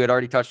 Like you had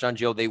already touched on,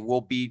 Jill, they will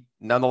be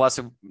nonetheless,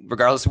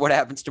 regardless of what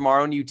happens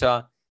tomorrow in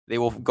Utah, they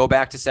will go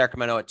back to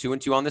Sacramento at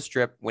 2-2 on this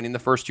trip, winning the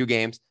first 2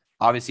 games.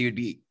 Obviously, it would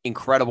be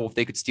incredible if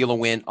they could steal a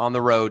win on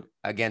the road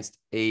against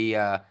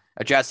a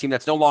Jazz team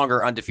that's no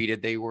longer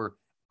undefeated. They were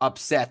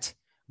upset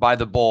by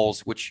the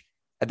Bulls, which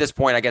at this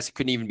point, I guess it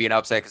couldn't even be an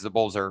upset because the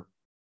Bulls are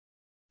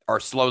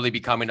slowly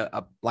becoming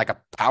a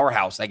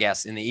powerhouse, I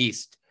guess, in the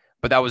East.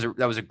 But that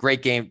was a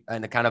great game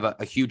and a kind of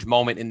a huge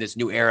moment in this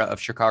new era of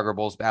Chicago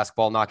Bulls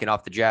basketball, knocking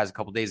off the Jazz a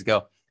couple days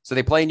ago. So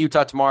they play in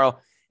Utah tomorrow,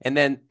 and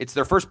then it's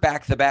their first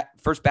back-to-back,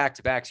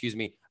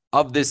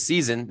 of this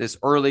season, this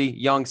early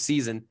young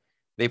season.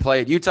 They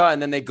play at Utah,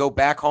 and then they go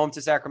back home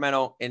to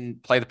Sacramento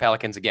and play the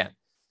Pelicans again.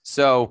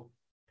 So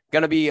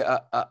going to be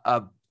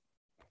a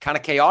kind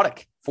of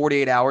chaotic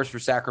 48 hours for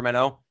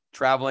Sacramento,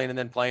 traveling and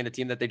then playing a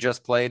team that they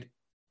just played.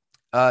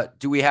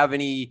 Do we have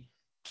any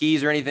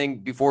keys or anything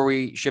before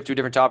we shift to a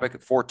different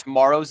topic for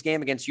tomorrow's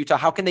game against Utah?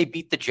 How can they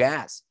beat the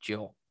Jazz,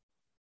 Jill?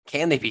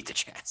 Can they beat the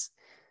Jazz?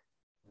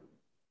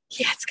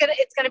 Yeah, it's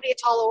gonna be a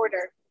tall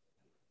order.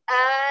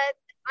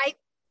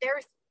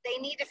 They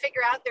need to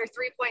figure out their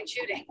 3-point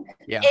shooting.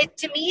 Yeah.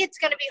 To me, it's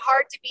gonna be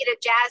hard to beat a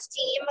Jazz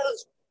team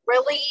who's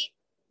really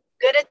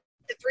good at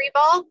the 3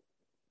 ball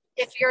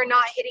if you're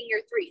not hitting your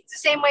threes. The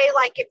same way,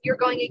 like if you're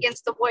going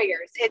against the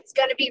Warriors, it's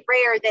going to be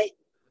rare that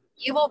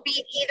you will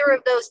beat either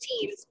of those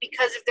teams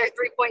because of their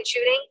 3-point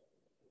shooting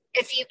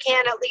if you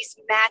can at least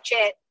match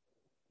it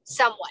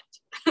somewhat.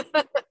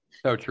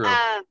 So true.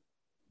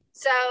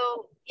 So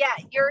yeah,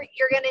 you're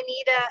going to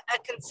need a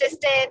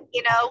consistent,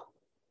 you know,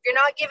 you're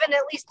not given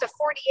at least a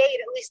 48,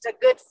 at least a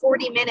good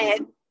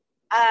 40-minute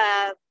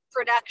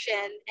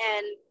production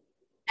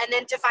and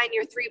then to find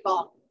your 3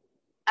 ball.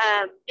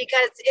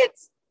 Because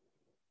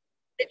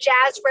the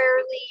Jazz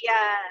rarely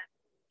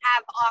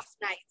have off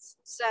nights.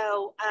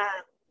 So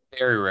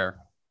very rare.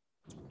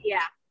 Yeah.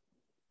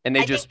 And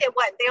think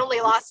that they only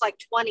lost like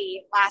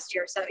 20 last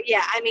year. So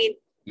yeah, I mean,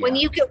 when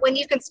you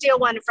can steal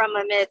one from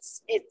them,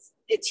 it's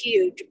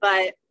huge,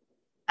 but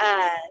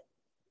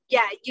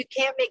you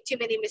can't make too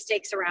many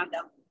mistakes around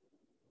them.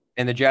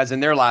 And the Jazz in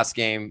their last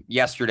game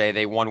yesterday,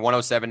 they won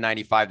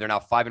 107-95. They're now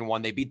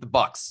 5-1. They beat the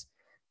Bucks,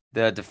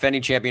 the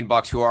defending champion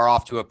Bucks, who are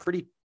off to a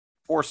pretty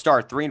poor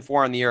start.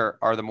 3-4 on the year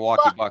are the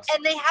Milwaukee Bucks.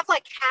 And they have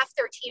like half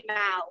their team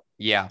out.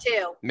 Yeah.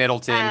 Too.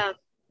 Middleton,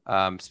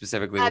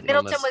 specifically.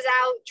 Middleton was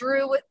out.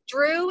 Drew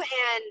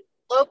and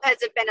Lopez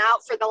have been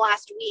out for the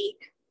last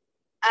week.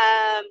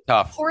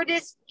 Tough.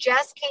 Portis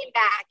just came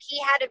back.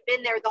 He hadn't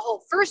been there the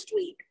whole first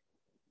week.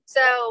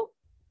 So,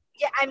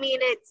 yeah, I mean,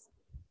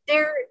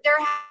 they're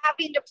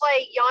having to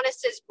play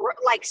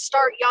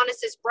start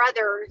Giannis's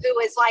brother, who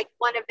is like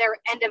one of their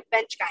end of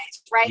bench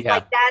guys, right? Yeah.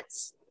 Like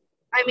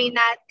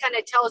that kind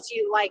of tells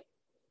you, like,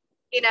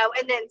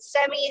 and then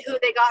Semi, who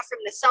they got from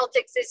the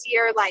Celtics this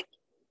year, like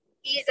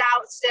he's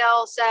out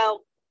still.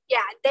 So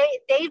yeah,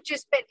 they've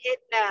just been hitting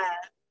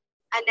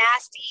a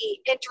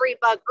nasty injury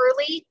bug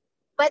early.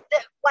 But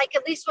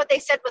at least what they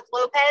said with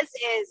Lopez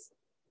is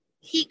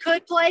he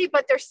could play,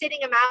 but they're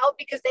sitting him out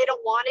because they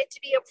don't want it to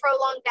be a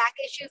prolonged back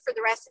issue for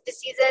the rest of the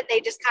season.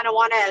 They just kind of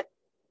want to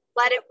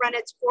let it run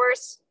its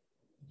course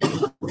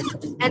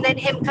and then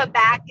him come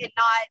back and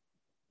not,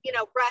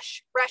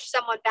 rush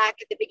someone back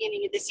at the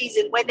beginning of the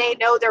season when they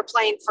know they're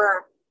playing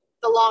for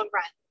the long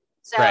run.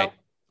 So, right.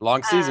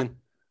 Long season.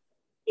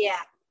 Yeah.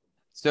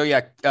 So,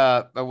 yeah,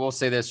 I will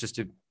say this just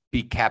to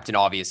be Captain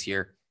Obvious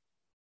here.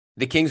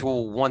 The Kings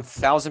will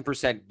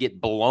 1,000% get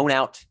blown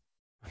out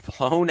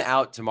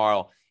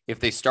tomorrow if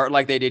they start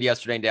like they did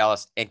yesterday in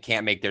Dallas and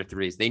can't make their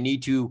threes. They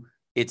need to,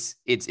 it's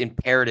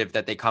imperative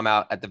that they come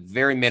out at the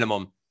very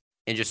minimum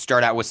and just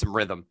start out with some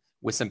rhythm,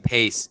 with some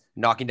pace,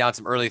 knocking down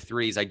some early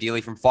threes,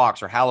 ideally from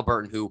Fox or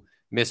Halliburton, who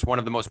missed one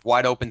of the most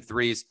wide open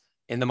threes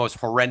in the most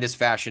horrendous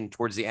fashion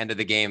towards the end of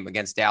the game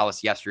against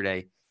Dallas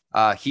yesterday.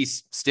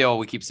 He's still,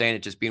 we keep saying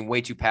it, just being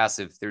way too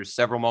passive. There's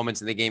several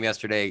moments in the game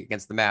yesterday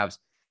against the Mavs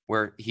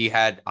where he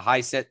had a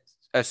high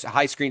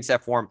screen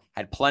set for him,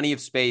 had plenty of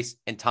space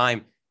and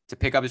time to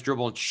pick up his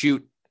dribble and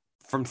shoot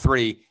from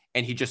three.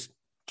 And he just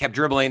kept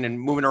dribbling and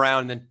moving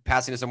around and then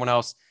passing to someone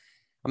else.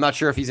 I'm not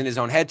sure if he's in his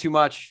own head too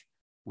much.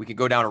 We could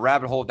go down a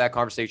rabbit hole with that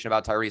conversation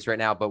about Tyrese right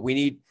now, but we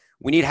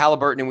need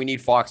Halliburton and we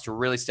need Fox to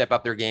really step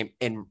up their game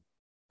and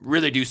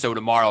really do so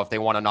tomorrow if they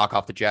want to knock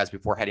off the Jazz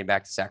before heading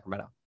back to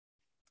Sacramento.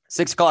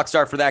 6:00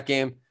 start for that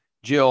game.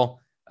 Jill,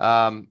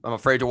 I'm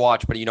afraid to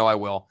watch, but I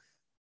will.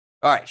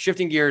 All right,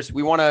 shifting gears.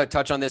 We want to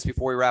touch on this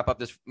before we wrap up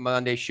this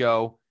Monday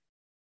show.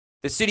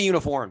 The city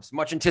uniforms,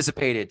 much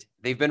anticipated.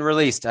 They've been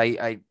released.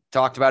 I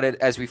talked about it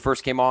as we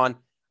first came on.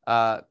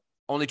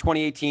 Only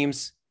 28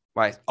 teams.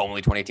 Right,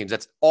 only 28 teams.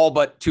 That's all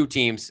but two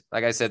teams.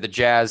 Like I said, the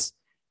Jazz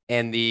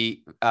and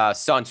the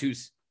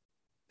Suns.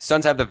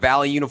 Suns have the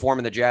Valley uniform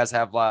and the Jazz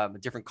have a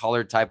different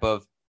colored type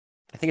of,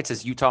 I think it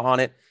says Utah on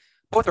it.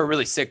 Both are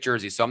really sick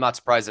jerseys, so I'm not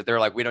surprised that they're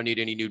like, we don't need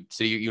any new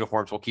city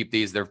uniforms. We'll keep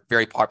these. They're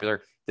very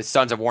popular. The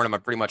Suns have worn them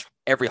on pretty much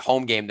every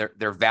home game.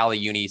 They're Valley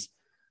unis.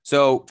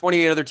 So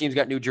 28 other teams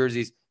got new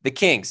jerseys. The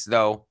Kings,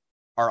 though,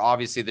 are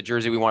obviously the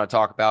jersey we want to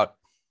talk about.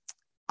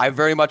 I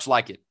very much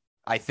like it.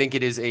 I think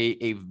it is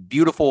a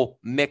beautiful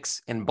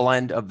mix and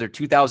blend of their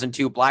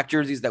 2002 black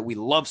jerseys that we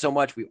love so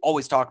much. We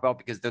always talk about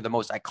because they're the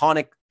most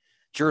iconic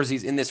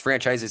jerseys in this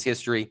franchise's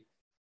history.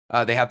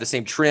 They have the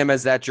same trim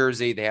as that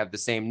jersey. They have the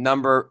same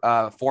number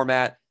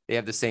format. They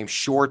have the same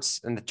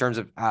shorts in the terms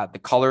of the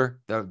color,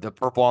 the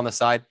purple on the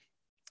side.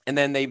 And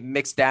then they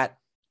mixed that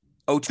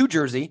 02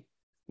 jersey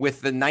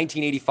with the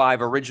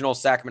 1985 original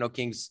Sacramento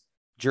Kings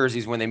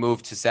jerseys when they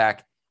moved to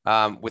Sac,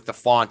 with the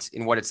font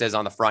in what it says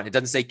on the front. It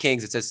doesn't say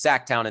Kings. It says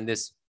Sacktown in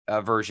this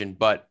version.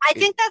 But I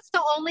think that's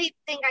the only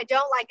thing I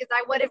don't like is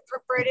I would have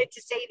preferred it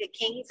to say the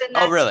Kings in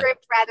that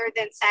script rather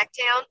than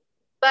Sacktown.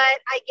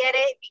 But I get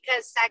it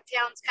because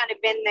Sacktown's kind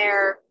of been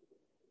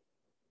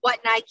what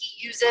Nike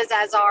uses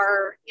as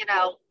our,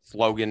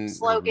 slogan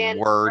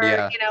word,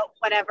 or,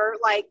 whatever.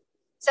 Like,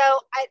 so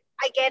I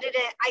get it.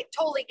 I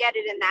totally get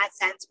it in that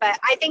sense, but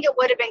I think it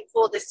would have been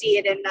cool to see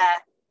it in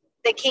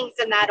the Kings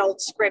in that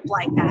old script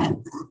like that.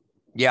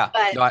 Yeah,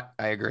 but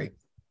I agree.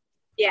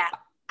 Yeah.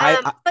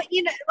 But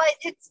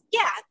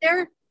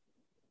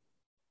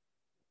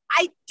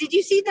did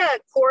you see the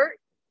court?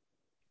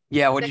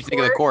 Yeah. What did you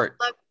think of the court?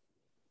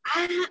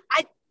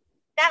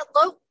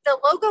 The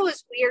logo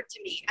is weird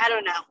to me. I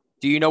don't know.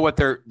 Do you know what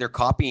they're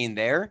copying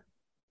there?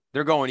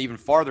 They're going even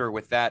farther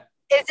with that.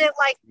 Is it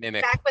like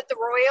mimic back with the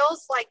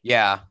Royals? Like,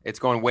 yeah, it's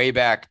going way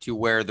back to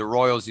where the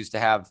Royals used to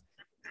have.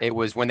 It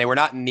was when they were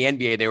not in the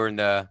NBA, they were in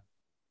the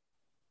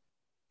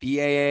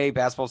BAA,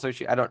 Basketball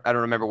Association. I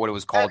don't remember what it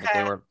was called that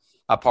they were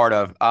a part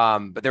of.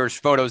 But there was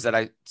photos that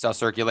I saw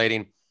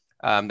circulating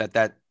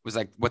that was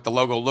like what the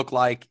logo looked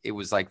like. It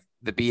was like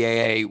the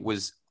BAA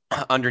was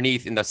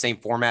underneath in the same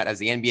format as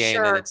the NBA,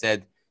 and then it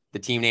said the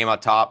team name on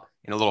top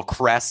in a little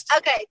crest.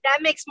 Okay,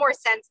 that makes more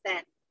sense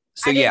then.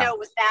 So I didn't know it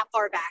was that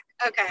far back.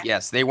 Okay.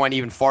 Yes, they went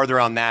even farther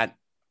on that,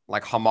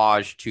 like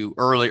homage to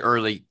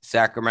early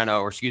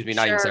Sacramento, or excuse me,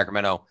 not even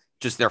Sacramento,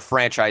 just their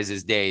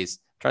franchise's days.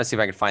 I'm trying to see if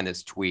I can find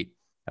this tweet.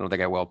 I don't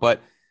think I will,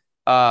 but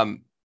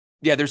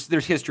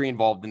there's history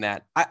involved in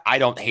that. I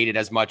don't hate it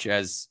as much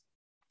as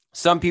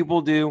some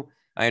people do.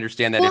 I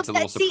understand that it's a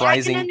little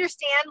surprising. I can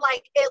understand,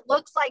 like, it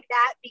looks like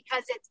that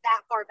because it's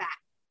that far back.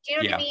 Do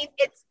you know what I mean?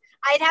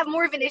 I'd have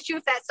more of an issue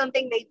if that's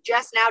something they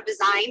just now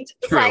designed.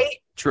 True. Right?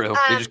 True.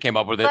 They just came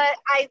up with it. But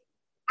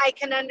I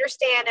can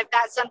understand if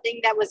that's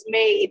something that was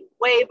made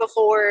way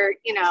before,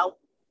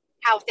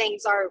 how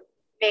things are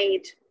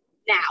made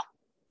now.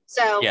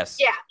 So, yes.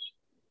 Yeah.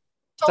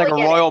 Totally, it's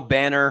like a royal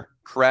banner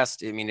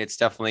crest. I mean, it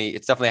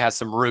definitely has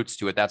some roots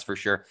to it. That's for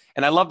sure.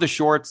 And I love the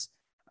shorts.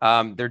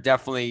 They're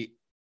definitely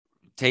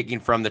taken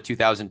from the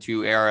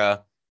 2002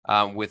 era,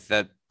 with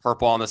the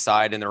purple on the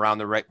side and around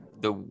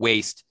the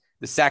waist.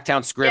 The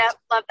Sacktown script,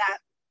 love that.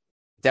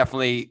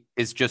 Definitely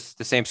is just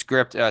the same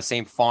script,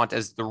 same font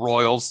as the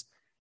Royals,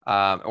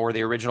 or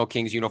the original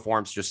Kings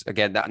uniforms. Just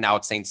again, now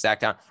it's saying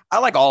Sacktown. I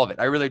like all of it.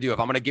 I really do. If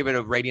I'm going to give it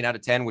a rating out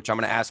of 10, which I'm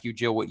going to ask you,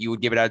 Jill, what you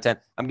would give it out of 10,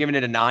 I'm giving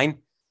it a 9.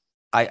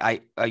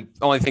 I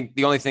only think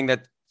the only thing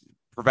that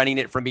preventing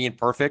it from being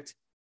perfect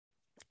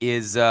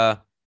is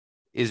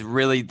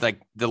really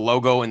like the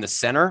logo in the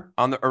center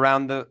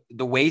around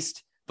the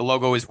waist. The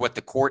logo is what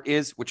the court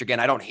is, which again,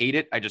 I don't hate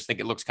it. I just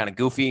think it looks kind of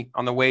goofy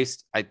on the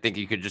waist. I think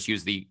you could just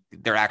use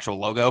their actual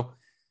logo.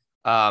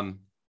 But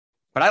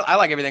I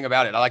like everything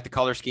about it. I like the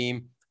color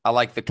scheme. I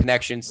like the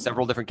connections,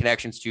 several different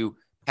connections to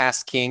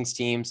past Kings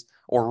teams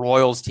or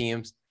Royals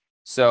teams.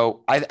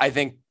 So I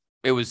think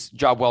it was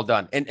job well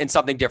done and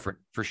something different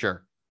for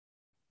sure.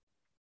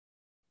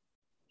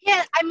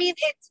 Yeah, I mean,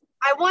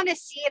 I want to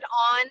see it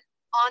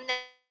on the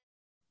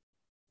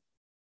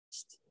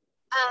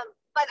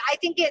but I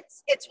think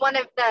it's one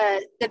of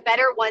the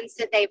better ones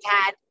that they've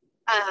had,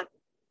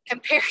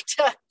 compared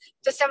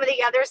to some of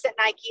the others that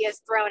Nike has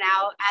thrown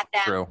out at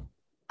them. True.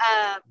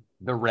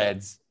 The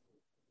Reds.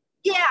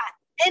 Yeah,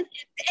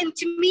 and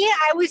to me,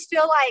 I always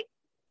feel like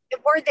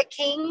we're the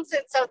Kings,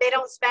 and so they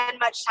don't spend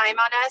much time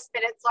on us.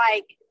 But it's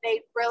like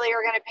they really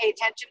are going to pay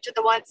attention to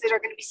the ones that are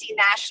going to be seen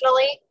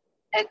nationally.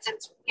 And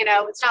since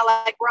it's not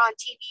like we're on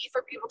TV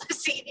for people to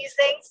see these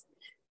things,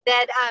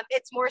 that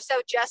it's more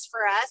so just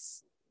for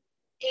us.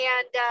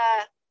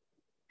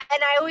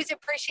 And I always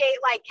appreciate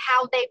like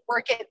how they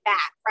work it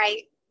back,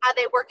 right? How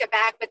they work it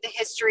back with the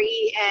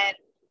history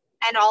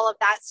and all of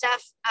that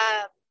stuff.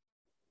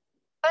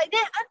 But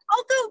then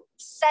I'll go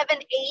 7,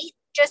 8,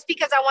 just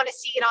because I want to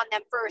see it on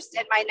them first,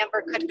 and my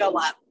number could go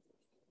up.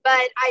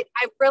 But I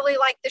really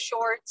like the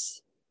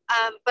shorts,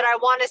 but I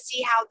want to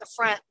see how the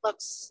front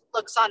looks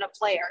on a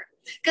player.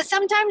 Because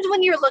sometimes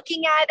when you're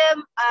looking at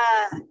them,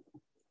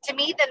 to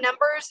me the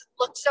numbers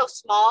look so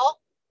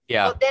small.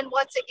 Yeah. But then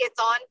once it gets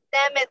on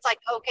them, it's like,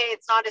 okay,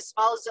 it's not as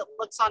small as it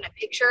looks on a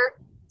picture.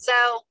 So,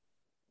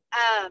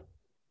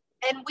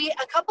 and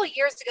a couple of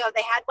years ago,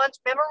 they had ones,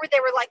 remember where they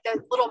were like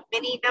the little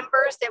mini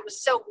numbers? That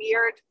was so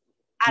weird.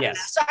 I don't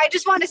know. So I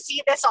just want to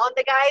see this on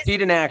the guys. See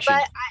it in action.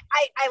 But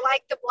I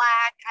like the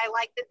black. I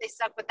like that they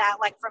stuck with that,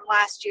 like from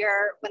last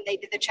year when they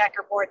did the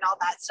checkerboard and all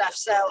that stuff.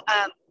 So,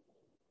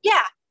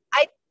 yeah,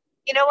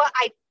 you know what?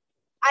 I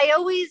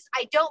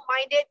don't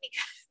mind it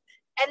because,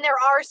 and there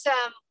are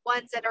some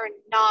ones that are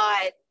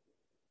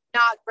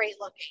not great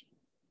looking.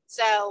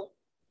 So,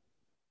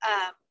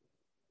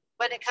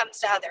 when it comes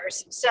to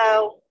others,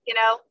 so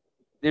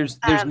there's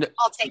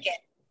I'll take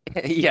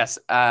it. Yes,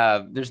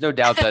 there's no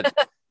doubt that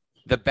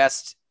the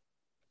best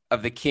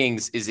of the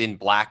Kings is in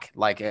black.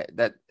 Like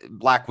that,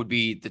 black would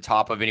be the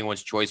top of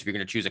anyone's choice if you're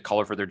going to choose a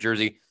color for their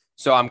jersey.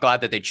 So I'm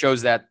glad that they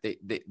chose that.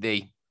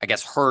 They I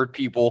guess heard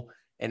people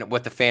and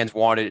what the fans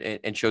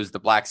wanted and chose the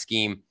black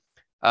scheme.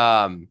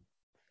 And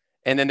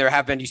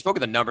then you spoke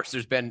of the numbers.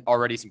 There's been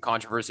already some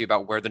controversy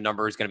about where the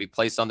number is going to be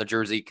placed on the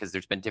jersey because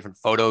there's been different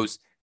photos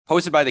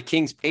posted by the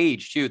Kings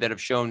page too that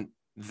have shown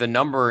the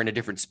number in a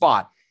different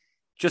spot.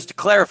 Just to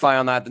clarify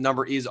on that, the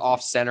number is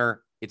off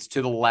center. It's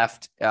to the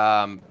left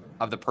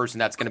of the person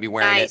that's going to be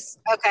wearing it.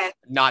 Okay.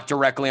 Not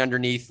directly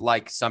underneath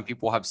like some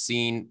people have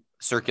seen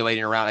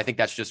circulating around. I think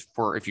that's just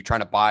for if you're trying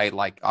to buy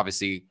like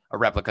obviously a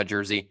replica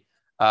jersey.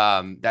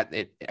 I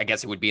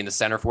guess it would be in the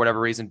center for whatever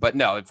reason. But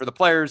no, for the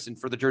players and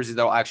for the jerseys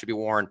that will actually be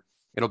worn,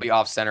 it'll be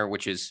off center,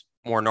 which is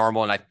more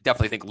normal. And I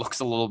definitely think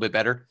looks a little bit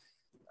better.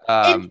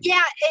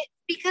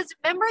 Because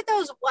remember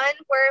those one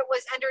where it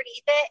was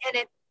underneath it and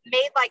it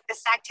made like the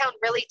Sacktown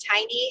really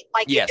tiny,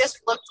 like It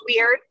just looked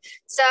weird.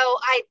 So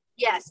I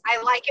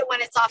like it when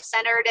it's off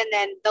centered and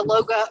then the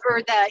logo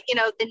or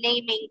the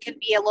naming can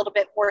be a little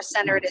bit more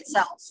centered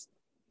itself.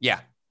 Yeah,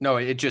 no,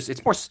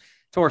 it's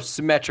more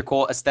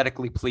symmetrical,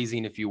 aesthetically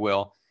pleasing, if you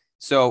will.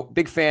 So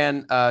big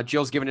fan.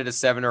 Jill's giving it a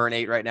 7 or an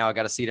 8 right now. I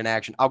got to see it in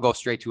action. I'll go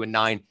straight to a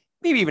 9,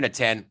 maybe even a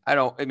 10.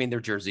 They're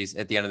jerseys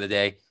at the end of the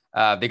day.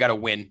 They got to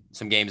win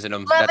some games in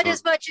them. Love it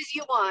as much as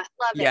you want.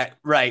 Love it. Yeah,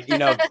 right.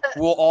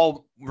 We'll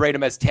all rate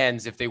them as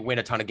 10s if they win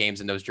a ton of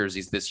games in those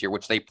jerseys this year,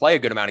 which they play a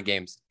good amount of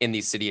games in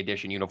these City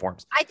Edition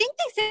uniforms. I think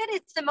they said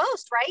it's the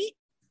most, right?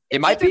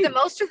 It might be the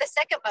most or the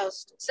second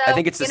most. So I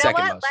think it's the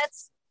second most.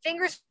 Let's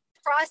fingers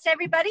crossed,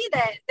 everybody,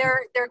 that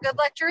they're good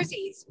luck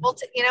jerseys. We'll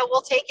take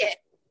it.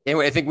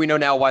 Anyway, I think we know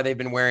now why they've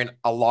been wearing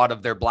a lot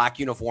of their black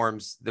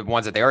uniforms, the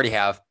ones that they already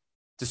have.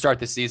 To start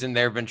the season,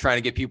 they've been trying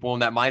to get people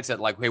in that mindset,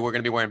 like, hey, we're going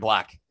to be wearing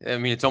black. I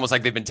mean, it's almost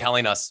like they've been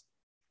telling us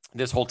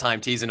this whole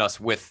time, teasing us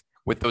with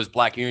those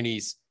black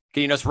unis,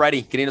 getting us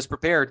ready, getting us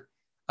prepared,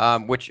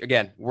 which,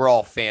 again, we're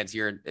all fans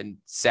here in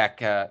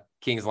Sac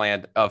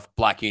Kingsland of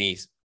black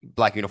unis,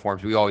 black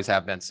uniforms. We always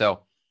have been.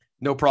 So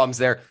no problems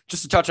there.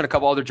 Just to touch on a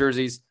couple other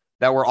jerseys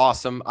that were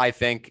awesome, I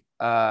think.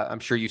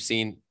 I'm sure you've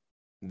seen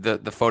the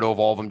photo of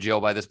all of them,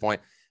 Jill, by this point.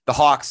 The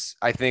Hawks,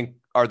 I think,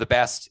 are the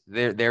best.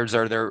 Theirs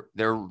are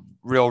they're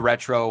real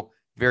retro,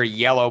 very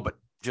yellow, but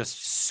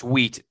just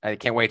sweet. I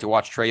can't wait to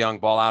watch Trae Young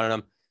ball out in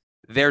them.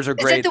 Theirs are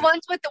Is great. it the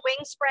ones with the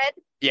wing spread?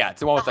 Yeah, it's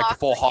the one with like the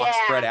full hawk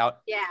spread out.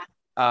 Yeah.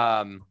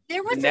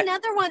 There was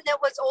another one that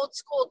was old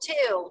school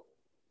too.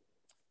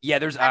 Yeah,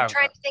 I'm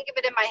trying to think of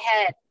it in my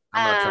head.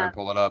 I'm gonna try and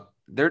pull it up.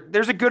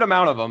 There's a good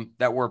amount of them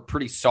that were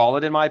pretty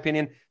solid in my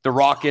opinion. The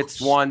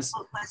Rockets ones.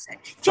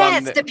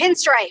 Yes, the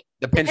pinstripe.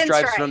 The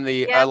pinstripes from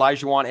the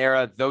Olajuwon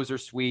era. Those are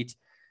sweet.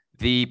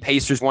 The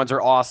Pacers ones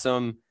are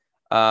awesome.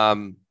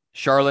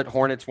 Charlotte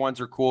Hornets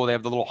ones are cool. They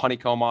have the little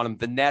honeycomb on them.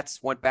 The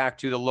Nets went back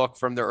to the look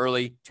from the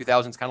early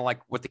 2000s, kind of like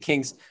what the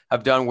Kings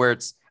have done, where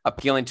it's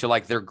appealing to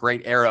like their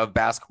great era of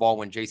basketball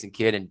when Jason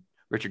Kidd and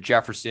Richard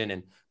Jefferson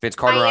and Vince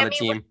Carter were on the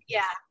team.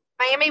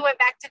 Miami went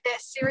back to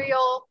this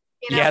serial,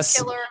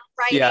 killer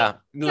writing. Yeah,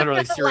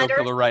 literally serial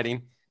killer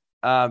writing.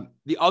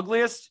 The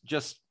ugliest,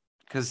 just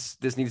because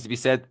this needs to be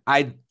said,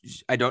 I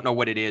don't know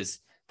what it is.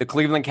 The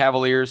Cleveland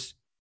Cavaliers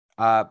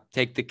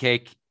take the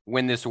cake,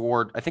 win this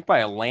award, I think by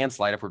a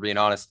landslide, if we're being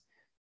honest.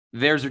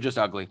 Theirs are just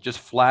ugly, just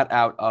flat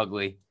out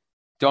ugly.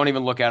 Don't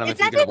even look at them. Is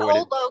that an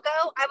old logo?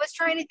 I was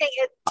trying to think.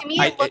 To me,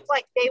 it looked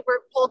like they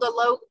were pulled a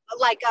logo,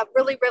 like a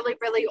really, really,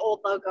 really old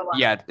logo up.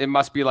 Yeah, it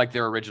must be like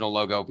their original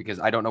logo because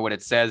I don't know what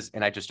it says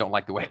and I just don't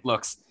like the way it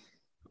looks.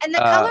 And the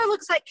color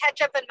looks like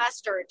ketchup and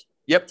mustard.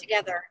 Yep.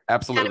 Together.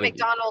 Absolutely. Kind of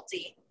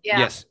McDonald's-y. Yeah.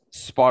 Yes.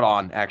 Spot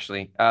on,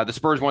 actually. The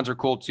Spurs ones are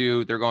cool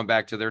too. They're going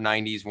back to their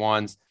 90s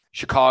ones.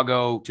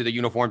 Chicago to the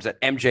uniforms that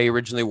MJ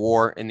originally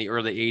wore in the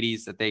early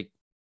 80s that they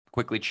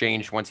quickly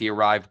changed once he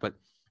arrived, but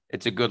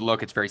it's a good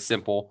look. It's very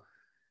simple.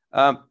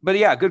 But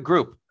yeah, good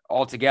group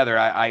altogether.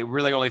 I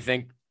really only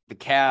think the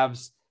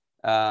Cavs,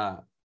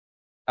 I'm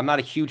not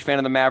a huge fan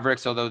of the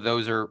Mavericks, although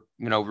those are,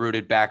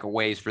 rooted back a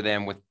ways for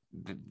them with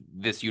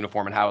this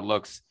uniform and how it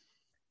looks.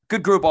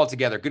 Good group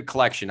altogether, good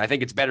collection. I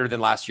think it's better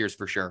than last year's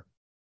for sure.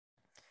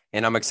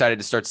 And I'm excited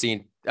to start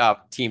seeing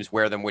teams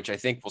wear them, which I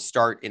think will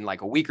start in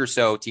like a week or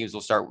so. Teams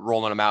will start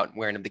rolling them out and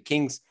wearing them. The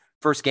Kings'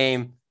 first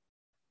game,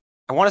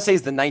 I want to say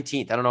is the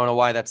 19th. I don't know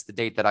why that's the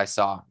date that I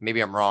saw.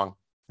 Maybe I'm wrong.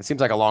 It seems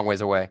like a long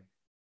ways away.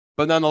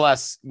 But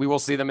nonetheless, we will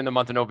see them in the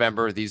month of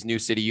November, these new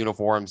city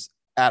uniforms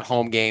at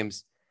home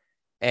games.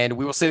 And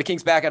we will see the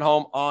Kings back at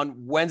home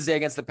on Wednesday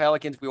against the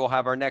Pelicans. We will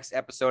have our next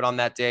episode on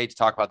that day to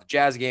talk about the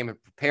Jazz game and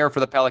prepare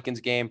for the Pelicans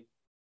game.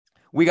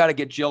 We got to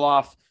get Jill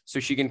off so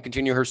she can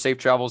continue her safe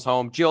travels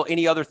home. Jill,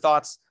 any other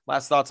thoughts,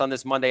 last thoughts on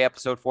this Monday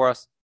episode for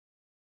us?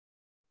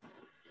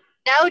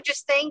 No,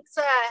 just thanks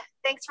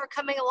for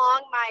coming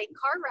along my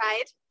car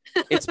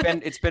ride. It's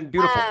been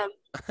beautiful.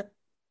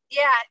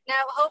 Yeah, no,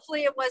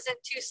 hopefully it wasn't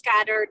too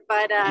scattered,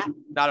 but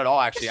not at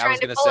all, actually. I was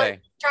going to say.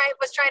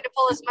 Was trying to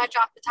pull as much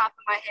off the top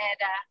of my head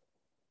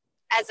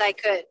as I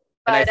could.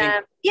 But I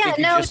think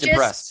just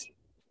impressed.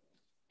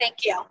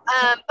 Thank you.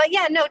 But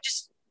yeah, no,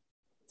 just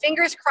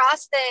fingers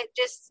crossed that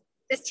just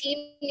this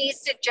team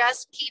needs to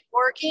just keep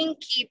working,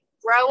 keep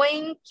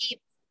growing,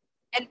 keep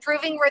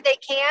improving where they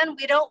can.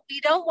 We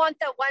don't want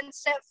the one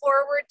step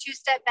forward, two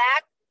step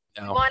back.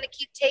 No. We want to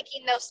keep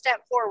taking those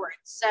steps forward.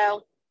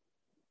 So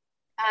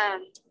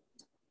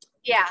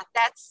yeah,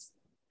 that's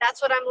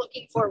what I'm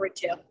looking forward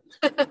to.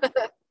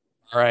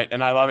 All right.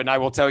 And I love it. And I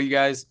will tell you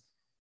guys,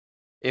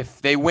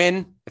 if they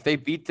win, if they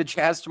beat the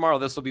Jazz tomorrow,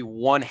 this will be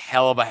one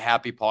hell of a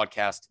happy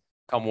podcast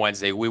come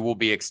Wednesday. We will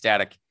be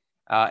ecstatic.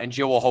 And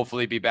Jill will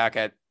hopefully be back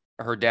at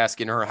her desk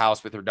in her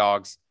house with her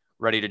dogs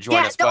ready to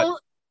join us. The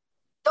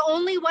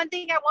only one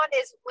thing I want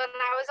is when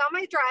I was on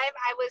my drive,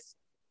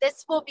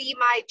 this will be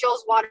my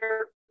Jill's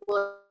water.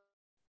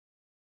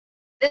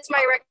 This is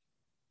my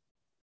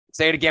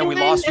Say it again. We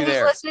lost you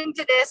there. Listening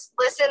to this,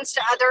 listens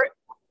to other.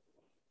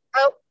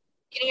 Oh,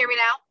 can you hear me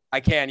now? I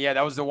can. Yeah,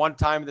 that was the one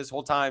time this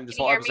whole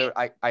episode.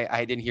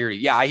 I didn't hear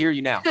you. Yeah, I hear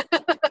you now.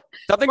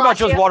 Something about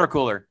Joe's water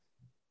cooler.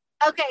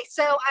 Okay,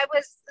 so I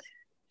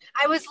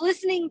was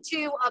listening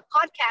to a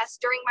podcast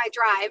during my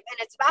drive, and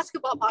it's a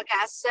basketball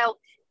podcast. So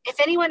if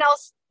anyone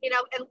else,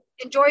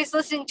 enjoys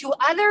listening to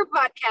other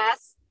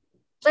podcasts,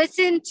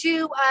 listen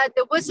to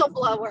the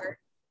Whistleblower,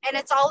 and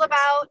it's all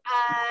about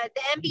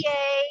the NBA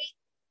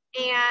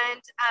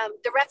and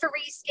the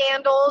referee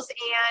scandals.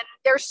 And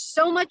there's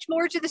so much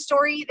more to the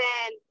story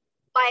than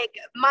like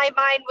my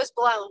mind was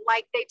blown.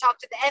 Like they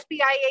talked to the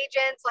FBI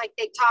agents, like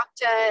they talked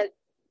to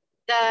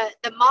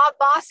the mob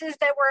bosses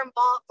that were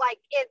involved. Like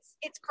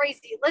it's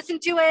crazy. Listen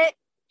to it.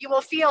 You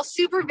will feel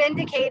super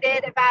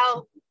vindicated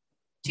about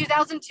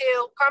 2002.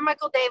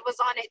 Carmichael Dave was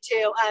on it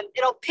too.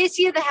 It'll piss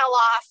you the hell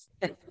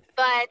off,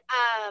 but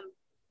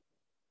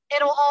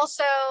it'll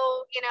also,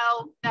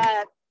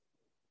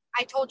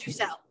 I told you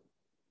so.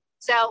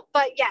 So,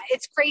 but yeah,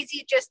 it's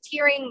crazy just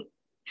hearing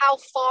how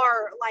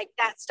far like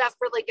that stuff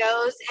really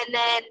goes. And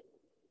then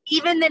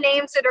even the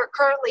names that are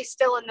currently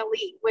still in the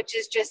league, which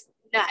is just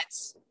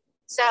nuts.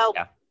 So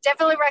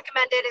Definitely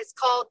recommend it. It's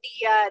called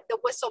the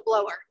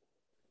Whistleblower.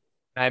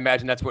 I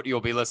imagine that's what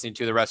you'll be listening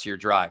to the rest of your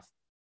drive.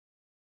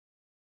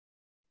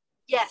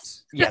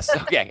 Yes. Yes.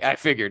 Okay. I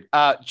figured.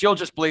 Jill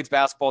just bleeds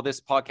basketball. This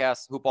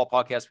podcast, Hoopball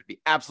podcast, would be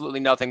absolutely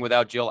nothing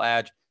without Jill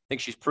Adge. I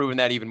think she's proven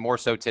that even more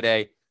so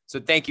today. So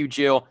thank you,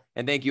 Jill.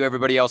 And thank you,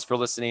 everybody else, for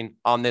listening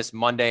on this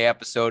Monday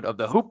episode of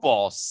the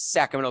Hoopball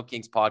Sacramento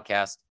Kings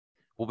podcast.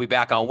 We'll be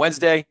back on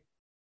Wednesday.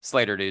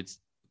 Slater, dudes.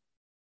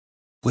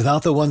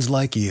 Without the ones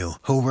like you,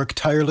 who work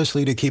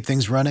tirelessly to keep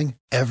things running,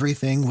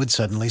 everything would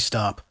suddenly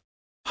stop.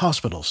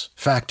 Hospitals,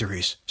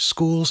 factories,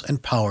 schools,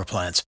 and power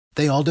plants,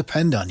 they all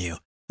depend on you.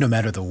 No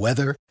matter the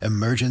weather,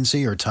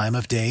 emergency, or time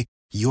of day,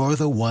 you're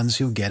the ones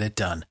who get it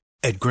done.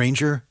 At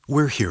Grainger,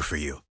 we're here for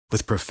you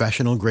with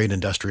professional-grade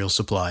industrial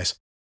supplies.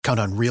 Count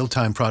on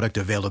real-time product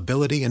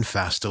availability and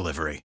fast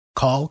delivery.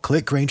 Call,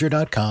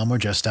 clickgrainger.com, or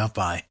just stop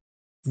by.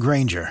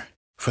 Grainger,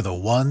 for the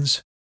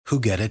ones who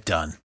get it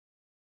done.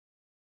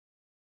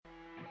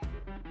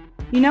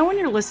 You know when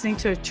you're listening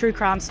to a true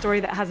crime story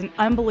that has an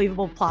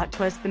unbelievable plot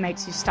twist that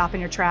makes you stop in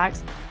your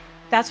tracks?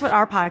 That's what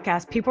our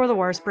podcast, People Are the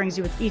Worst, brings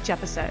you with each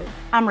episode.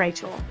 I'm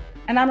Rachel.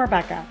 And I'm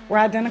Rebecca. We're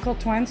identical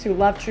twins who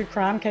love true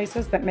crime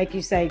cases that make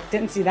you say,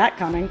 didn't see that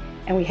coming,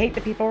 and we hate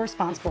the people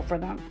responsible for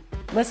them.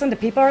 Listen to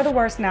People Are the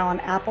Worst now on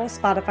Apple,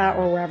 Spotify,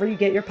 or wherever you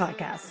get your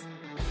podcasts.